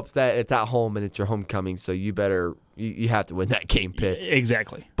it helps that it's at home and it's your homecoming, so you have to win that game, Pitt.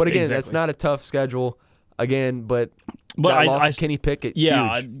 Exactly. But, again, that's not a tough schedule. Again, but that loss of Kenny Pickett,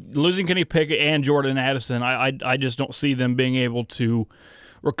 huge. Losing Kenny Pickett and Jordan Addison, I just don't see them being able to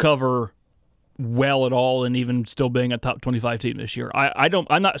recover well at all, and even still being a top 25 team this year.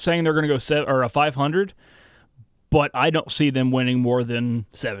 I'm not saying they're going to go 500, but I don't see them winning more than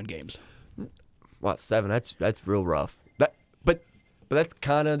 7 games. Well, 7. That's real rough. But that's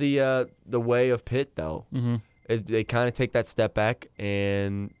kind of the way of Pitt, though. Mm-hmm. Is they kind of take that step back,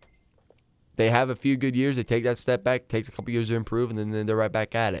 and they have a few good years. They take that step back, takes a couple years to improve, and then they're right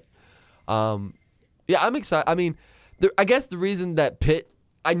back at it. I'm excited. I guess the reason that Pitt,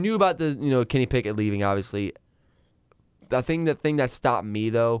 I knew about the Kenny Pickett leaving, obviously. The thing that stopped me,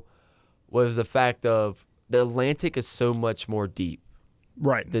 though, was the fact of the Atlantic is so much more deep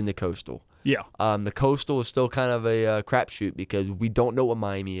than the Coastal. Yeah. The Coastal is still kind of a crapshoot because we don't know what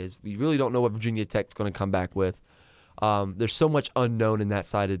Miami is. We really don't know what Virginia Tech's going to come back with. There's so much unknown in that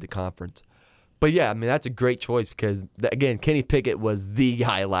side of the conference. But, yeah, that's a great choice because, again, Kenny Pickett was the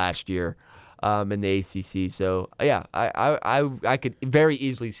guy last year in the ACC. So, yeah, I could very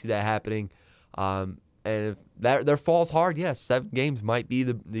easily see that happening. And if that falls hard, yes, 7 games might be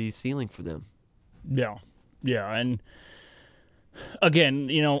the ceiling for them. Yeah. Yeah, and, again,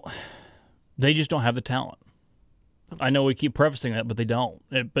 they just don't have the talent. I know we keep prefacing that, but they don't.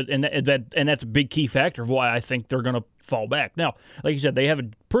 And that's a big key factor of why I think they're going to fall back. Now, like you said, they have a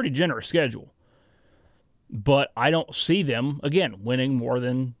pretty generous schedule. But I don't see them, again, winning more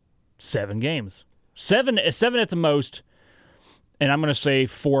than 7 games. 7 at the most, and I'm going to say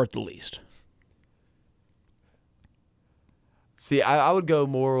 4 at the least. See, I would go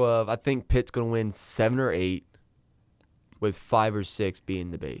more of, I think Pitt's going to win 7 or 8 with 5 or 6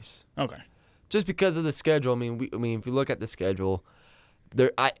 being the base. Okay. Just because of the schedule. If you look at the schedule,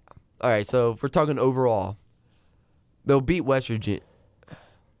 all right, so if we're talking overall, they'll beat West Virginia.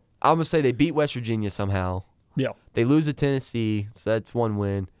 I'm going to say they beat West Virginia somehow. Yeah. They lose to Tennessee, so that's 1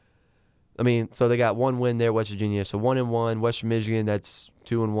 win. So they got 1 win there, West Virginia. So 1-1. Western Michigan, that's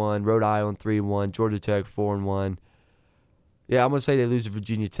 2-1. Rhode Island, 3-1. Georgia Tech, 4-1. Yeah, I'm going to say they lose to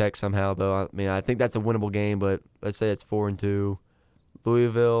Virginia Tech somehow, though. I think that's a winnable game, but let's say it's 4-2.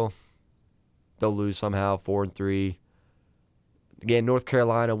 Louisville, they'll lose somehow, 4-3. Again, North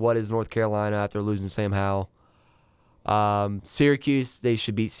Carolina, what is North Carolina after losing Sam Howell? Syracuse, they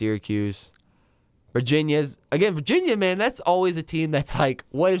should beat Syracuse. Virginia, man, that's always a team that's like,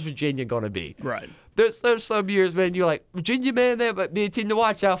 what is Virginia going to be? Right. There's some years, man, you're like, Virginia, man, they might be a team to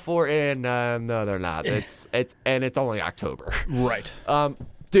watch out for, and no, they're not. It's only October. Right.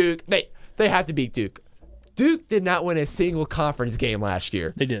 Duke, they have to beat Duke. Duke did not win a single conference game last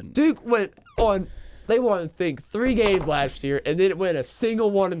year. They didn't. Duke they won, I think, 3 games last year and didn't win a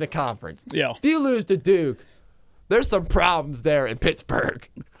single one in the conference. Yeah. If you lose to Duke, there's some problems there in Pittsburgh.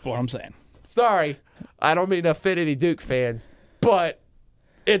 That's what I'm saying. Sorry, I don't mean to offend any Duke fans, but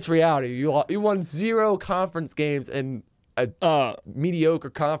it's reality. You won 0 conference games in a mediocre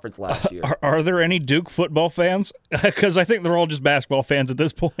conference last year. Are there any Duke football fans? Because I think they're all just basketball fans at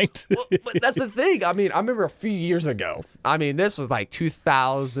this point. Well, but that's the thing. I remember a few years ago. This was like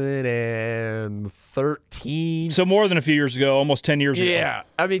 2013. So more than a few years ago, almost 10 years ago. Yeah.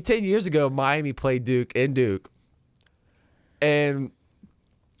 10 years ago, Miami played Duke in Duke. And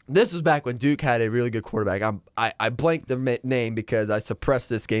this was back when Duke had a really good quarterback. I blanked the name because I suppressed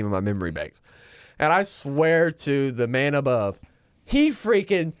this game in my memory banks. And I swear to the man above, he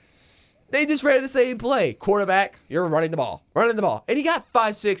freaking They just ran the same play. Quarterback, you're running the ball. And he got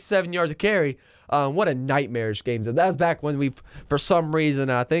 5, 6, 7 yards of carry. What a nightmarish game. That was back when for some reason,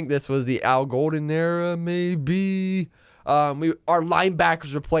 I think this was the Al Golden era, maybe. Our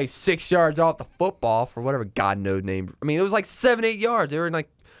linebackers were playing 6 yards off the football for whatever God knows name. I mean, it was like 7, 8 yards. They were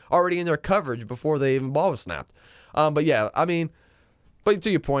already in their coverage before the ball was snapped. But yeah, but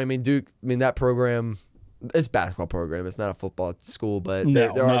to your point, Duke, that program, it's a basketball program. It's not a football school, but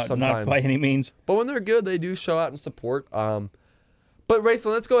there are sometimes. Not by any means. But when they're good, they do show out and support. But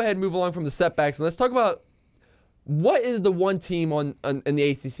Rayson, let's go ahead and move along from the setbacks, and let's talk about what is the one team in the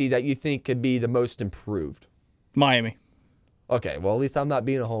ACC that you think could be the most improved? Miami. Okay, well, at least I'm not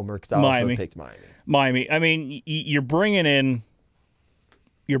being a homer because I also picked Miami. Miami. I mean, you're bringing in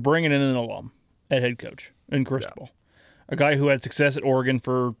an alum at head coach in Cristobal, a guy who had success at Oregon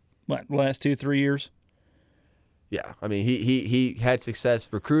for the last 2-3 years. Yeah, I mean, he had success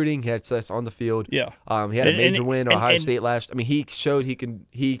recruiting. He had success on the field. Yeah, he had a major win at Ohio State last. I mean, he showed he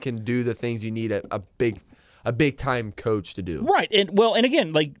can do the things you need a big time coach to do. Right, and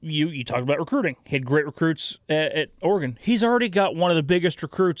again, like you talked about recruiting. He had great recruits at Oregon. He's already got one of the biggest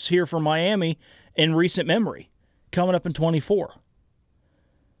recruits here from Miami in recent memory, coming up in 24.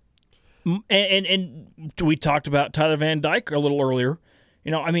 And we talked about Tyler Van Dyke a little earlier.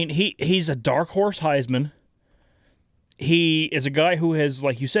 He's a dark horse Heisman. He is a guy who has,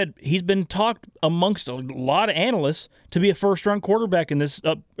 like you said, he's been talked amongst a lot of analysts to be a first-round quarterback in this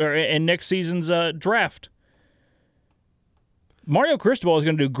in next season's draft. Mario Cristobal is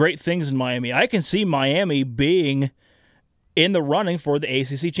going to do great things in Miami. I can see Miami being in the running for the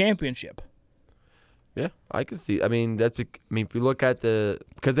ACC Championship. Yeah, I can see. If you look at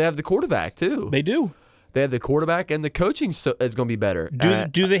because they have the quarterback too. They do. They have the quarterback, and the coaching is going to be better.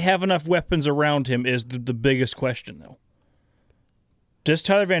 Do they have enough weapons around him is the biggest question, though. Does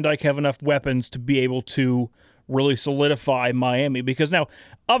Tyler Van Dyke have enough weapons to be able to really solidify Miami? Because now,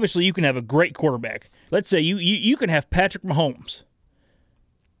 obviously, you can have a great quarterback. Let's say you can have Patrick Mahomes.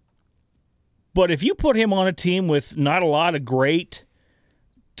 But if you put him on a team with not a lot of great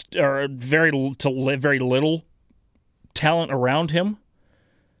or very little talent around him,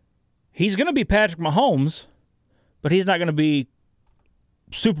 he's going to be Patrick Mahomes, but he's not going to be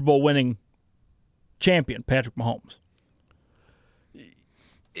Super Bowl winning champion Patrick Mahomes.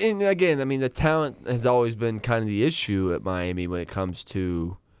 And again, the talent has always been kind of the issue at Miami when it comes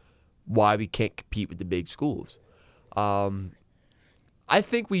to why we can't compete with the big schools. I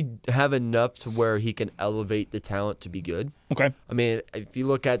think we have enough to where he can elevate the talent to be good. Okay. If you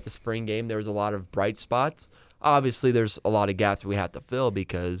look at the spring game, there was a lot of bright spots. Obviously, there's a lot of gaps we have to fill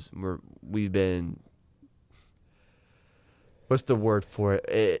because we've been. What's the word for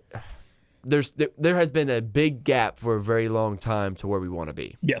it? There has been a big gap for a very long time to where we want to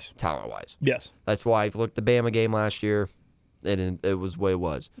be. Yes. Talent-wise. Yes. That's why if you look at the Bama game last year, it was the way it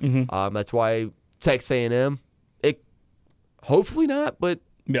was. Mm-hmm. That's why Texas A&M, hopefully not, but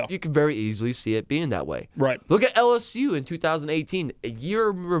you can very easily see it being that way. Right. Look at LSU in 2018, a year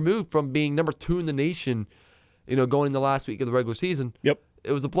removed from being number 2 in the nation, going in the last week of the regular season. Yep.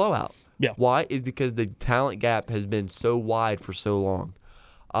 It was a blowout. Yeah. Why? Is because the talent gap has been so wide for so long.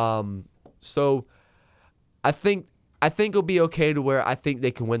 So I think it'll be okay to where I think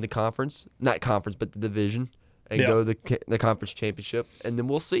they can win the conference, not conference, but the division, and go to the conference championship, and then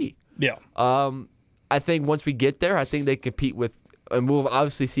we'll see. Yeah. I think once we get there, I think they compete with, and we'll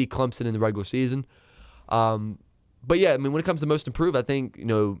obviously see Clemson in the regular season. But yeah, when it comes to most improved, I think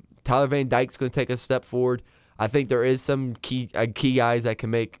Tyler Van Dyke's going to take a step forward. I think there is some key guys that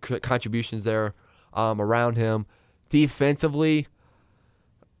can make contributions there around him. Defensively,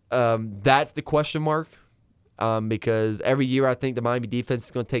 that's the question mark because every year I think the Miami defense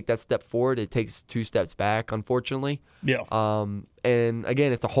is going to take that step forward. It takes 2 steps back, unfortunately. Yeah. And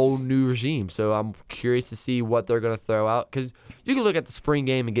again, it's a whole new regime, so I'm curious to see what they're going to throw out because you can look at the spring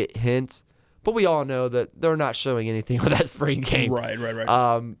game and get hints, but we all know that they're not showing anything with that spring game.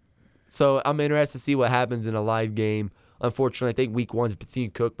 Right. So I'm interested to see what happens in a live game. Unfortunately, I think week 1's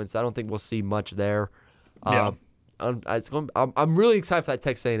Bethune-Cookman, so I don't think we'll see much there. Yeah. I'm really excited for that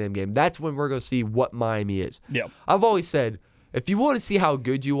Texas A&M game. That's when we're going to see what Miami is. Yeah. I've always said, if you want to see how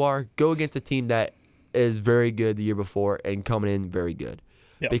good you are, go against a team that is very good the year before and coming in very good.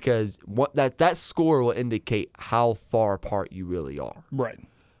 Yeah. Because that score will indicate how far apart you really are. Right.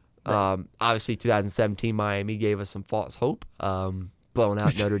 Obviously, 2017 Miami gave us some false hope, blowing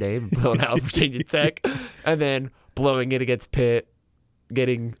out Notre Dame, blowing out Virginia Tech, and then blowing it against Pitt,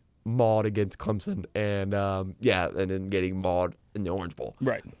 getting mauled against Clemson, and then getting mauled in the Orange Bowl.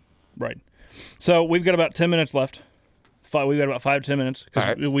 Right. So we've got about 10 minutes left. about 5 to 10 minutes because All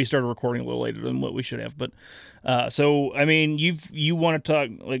right. we started recording a little later than what we should have. But so I mean, you want to talk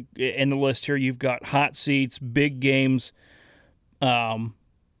like in the list here. You've got hot seats, big games,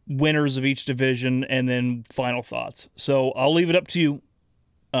 winners of each division, and then final thoughts. So I'll leave it up to you.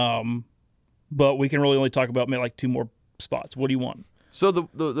 But we can really only talk about maybe like 2 more spots. What do you want?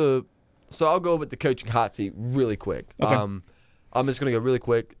 So so I'll go with the coaching hot seat really quick. Okay. I'm just gonna go really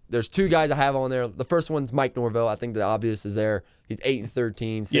quick. There's 2 guys I have on there. The first one's Mike Norvell. I think the obvious is there. He's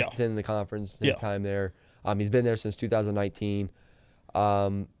 8-13, 6-10 in the conference. His time there. He's been there since 2019.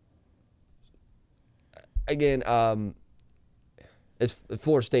 Florida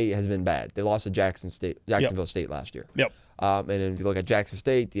State has been bad. They lost to Jacksonville State last year. Yep. And then if you look at Jackson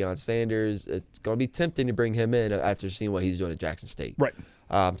State, Deion Sanders, it's going to be tempting to bring him in after seeing what he's doing at Jackson State. Right.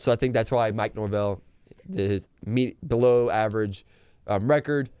 So I think that's why Mike Norvell, his below average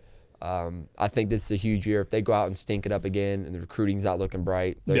record. I think this is a huge year. If they go out and stink it up again and the recruiting's not looking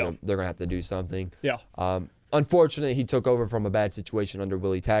bright, they're going to have to do something. Yeah. Unfortunately, he took over from a bad situation under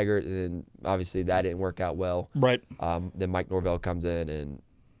Willie Taggart, and obviously that didn't work out well. Right. Then Mike Norvell comes in, and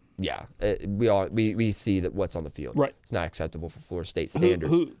we see that what's on the field. Right. It's not acceptable for Florida State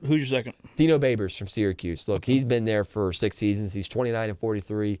standards. Who's your second? Dino Babers from Syracuse. Look, he's been there for 6 seasons. He's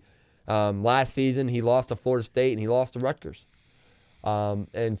 29-43. Last season, he lost to Florida State, and he lost to Rutgers.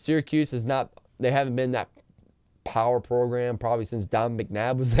 And Syracuse they haven't been that power program probably since Don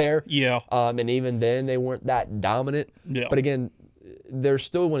McNabb was there. Yeah. And even then, they weren't that dominant. Yeah. But again, they're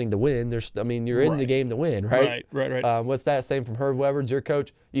still winning to win. You're in the game to win, right? Right. What's that saying from Herb Weber, your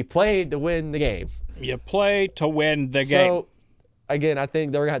coach? You played to win the game. You play to win the game. So, again, I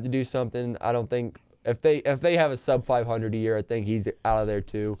think they're gonna have to do something. I don't think if they have a sub 500 a year, I think he's out of there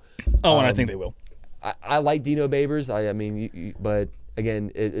too. Oh, and I think they will. I like Dino Babers. But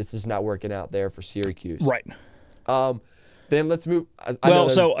again, it's just not working out there for Syracuse. Right. Then let's move.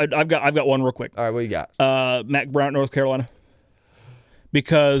 I've got one real quick. All right, what you got? Mac Brown, North Carolina.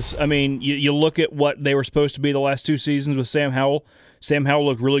 Because, I mean, you look at what they were supposed to be the last 2 seasons with Sam Howell. Sam Howell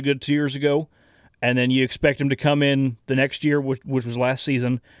looked really good 2 years ago. And then you expect him to come in the next year, which was last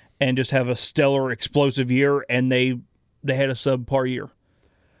season, and just have a stellar, explosive year, and they had a subpar year.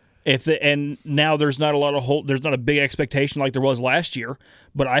 And now there's not a big expectation like there was last year,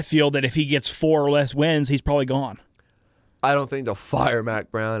 but I feel that if he gets 4 or less wins, he's probably gone. I don't think they'll fire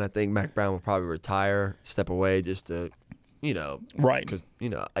Mac Brown. I think Mac Brown will probably retire, step away just to, right? Because you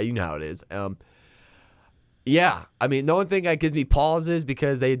know how it is. Yeah, I mean the only thing that gives me pause is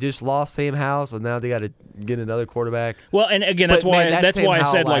because they just lost Sam Howell, so now they got to get another quarterback. Well, and again, that's why I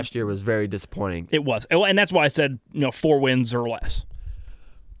said last year was very disappointing. It was, and that's why I said 4 wins or less.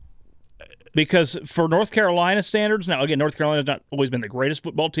 Because for North Carolina standards, now again, North Carolina's not always been the greatest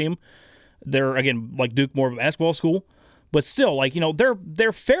football team. They're again like Duke, more of a basketball school, but still,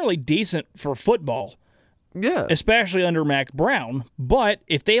 they're fairly decent for football. Yeah, especially under Mac Brown. But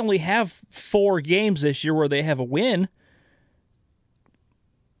if they only have 4 games this year where they have a win,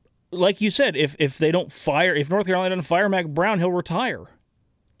 like you said, if North Carolina doesn't fire Mac Brown, he'll retire.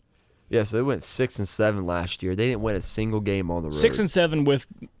 Yeah, so they went 6-7 last year. They didn't win a single game on the road. 6-7 with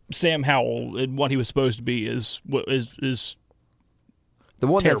Sam Howell, and what he was supposed to be is the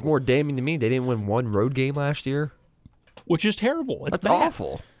one terrible. That's more damning to me. They didn't win 1 road game last year, which is terrible. It's That's bad.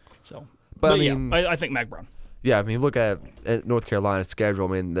 awful. So, but I think Mac Brown. Yeah, I mean, look at North Carolina's schedule.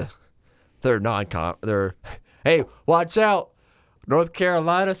 I mean, they're non-comp. Hey, watch out, North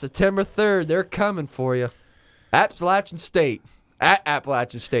Carolina, September 3rd. They're coming for you. Appalachian State. At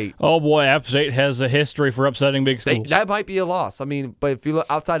Appalachian State. Oh, boy, App State has a history for upsetting big schools. That might be a loss. I mean, but if you look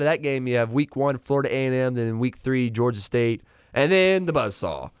outside of that game, you have week 1, Florida A&M, then week 3, Georgia State, and then the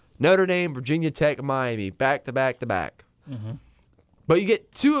buzzsaw. Notre Dame, Virginia Tech, and Miami, back to back to back. Mm-hmm. But you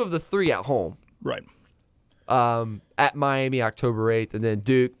get 2 of the 3 at home. Right. At Miami, October 8th, and then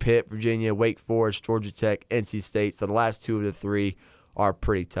Duke, Pitt, Virginia, Wake Forest, Georgia Tech, NC State. So the last 2 of the 3 are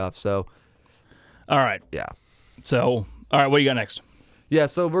pretty tough. So, all right. Yeah. So, all right, what do you got next? Yeah,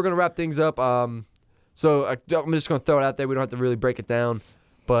 so we're going to wrap things up. So I'm just going to throw it out there. We don't have to really break it down.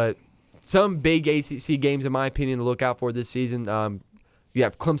 But some big ACC games, in my opinion, to look out for this season. You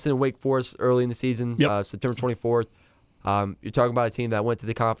have Clemson and Wake Forest early in the season, September 24th. You're talking about a team that went to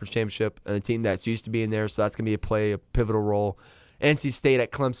the conference championship and a team that's used to being there, so that's going to be a pivotal role. NC State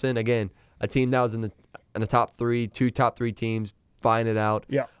at Clemson, again, a team that was in the top 3, 2 top 3 teams, vying it out.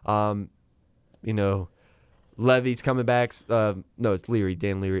 Yeah. Levy's coming back. No, it's Leary,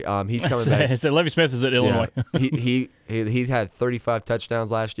 Dan Leary. He's coming back. I said Levy Smith is at Illinois. he had 35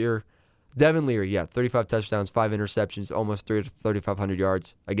 touchdowns last year. Devin Leary, 35 touchdowns, 5 interceptions, almost 3,500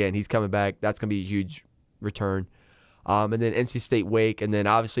 yards. Again, he's coming back. That's going to be a huge return. And then NC State Wake, and then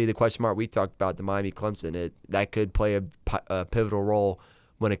obviously the question mark we talked about, the Miami Clemson, that could play a pivotal role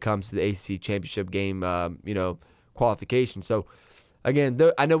when it comes to the ACC Championship game, qualification. So, again,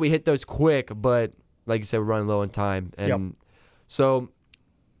 I know we hit those quick, but like you said, we're running low on time. And so,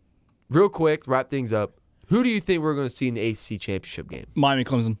 real quick, wrap things up. Who do you think we're going to see in the ACC Championship game? Miami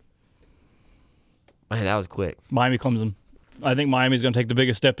Clemson. Man, that was quick. Miami Clemson. I think Miami's going to take the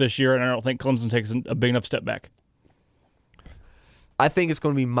biggest step this year, and I don't think Clemson takes a big enough step back. I think it's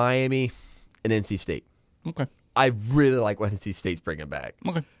going to be Miami and NC State. Okay. I really like what NC State's bringing back.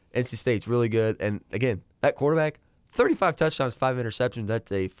 Okay. NC State's really good. And, again, that quarterback, 35 touchdowns, 5 interceptions,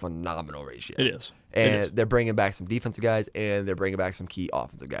 that's a phenomenal ratio. It is. And they're bringing back some defensive guys, and they're bringing back some key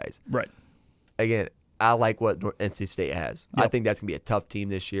offensive guys. Right. Again, I like what NC State has. Yep. I think that's going to be a tough team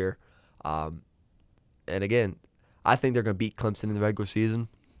this year. And, again, I think they're going to beat Clemson in the regular season.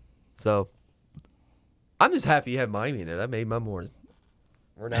 So, I'm just happy you have Miami in there. That made my morning.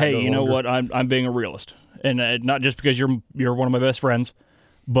 Hey, you know what? I'm being a realist, and not just because you're one of my best friends,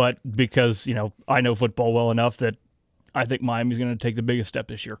 but because I know football well enough that I think Miami's going to take the biggest step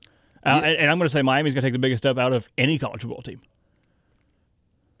this year, and I'm going to say Miami's going to take the biggest step out of any college football team.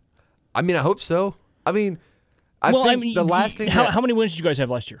 I mean, I hope so. I mean, I think the last thing. How many wins did you guys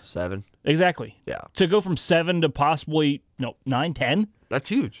have last year? 7. Exactly. Yeah. To go from 7 to possibly 9, 10. That's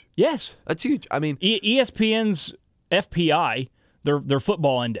huge. Yes. That's huge. I mean, ESPN's FPI. Their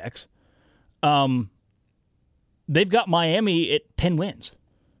football index, they've got Miami at 10 wins,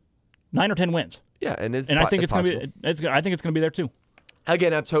 9 or 10 wins. Yeah, and I think it's going to be. I think it's going to be there too.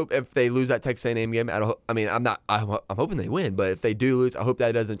 Again, I hope if they lose that Texas A&M game, I'm hoping they win, but if they do lose, I hope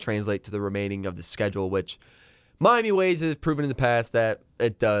that doesn't translate to the remaining of the schedule, which Miami Ways has proven in the past that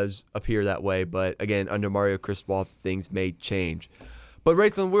it does appear that way. But again, under Mario Cristobal, things may change. But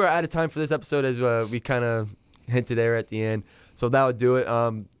Rachel, we're out of time for this episode, as we kind of hinted there at the end. So that would do it.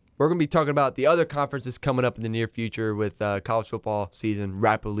 We're going to be talking about the other conferences coming up in the near future with college football season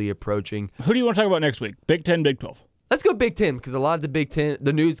rapidly approaching. Who do you want to talk about next week? Big 10, Big 12? Let's go Big 10 because a lot of the Big 10,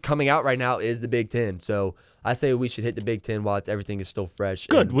 the news coming out right now is the Big 10. So I say we should hit the Big 10 while everything is still fresh.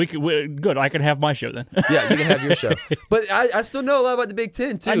 Good. Good. I can have my show then. Yeah, you can have your show. But I still know a lot about the Big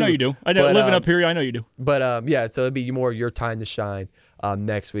 10 too. I know you do. I know. Living up here, I know you do. But yeah, so it'll be more your time to shine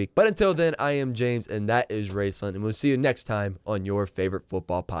next week. But until then, I am James, and that is Raceland, and we'll see you next time on your favorite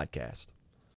football podcast.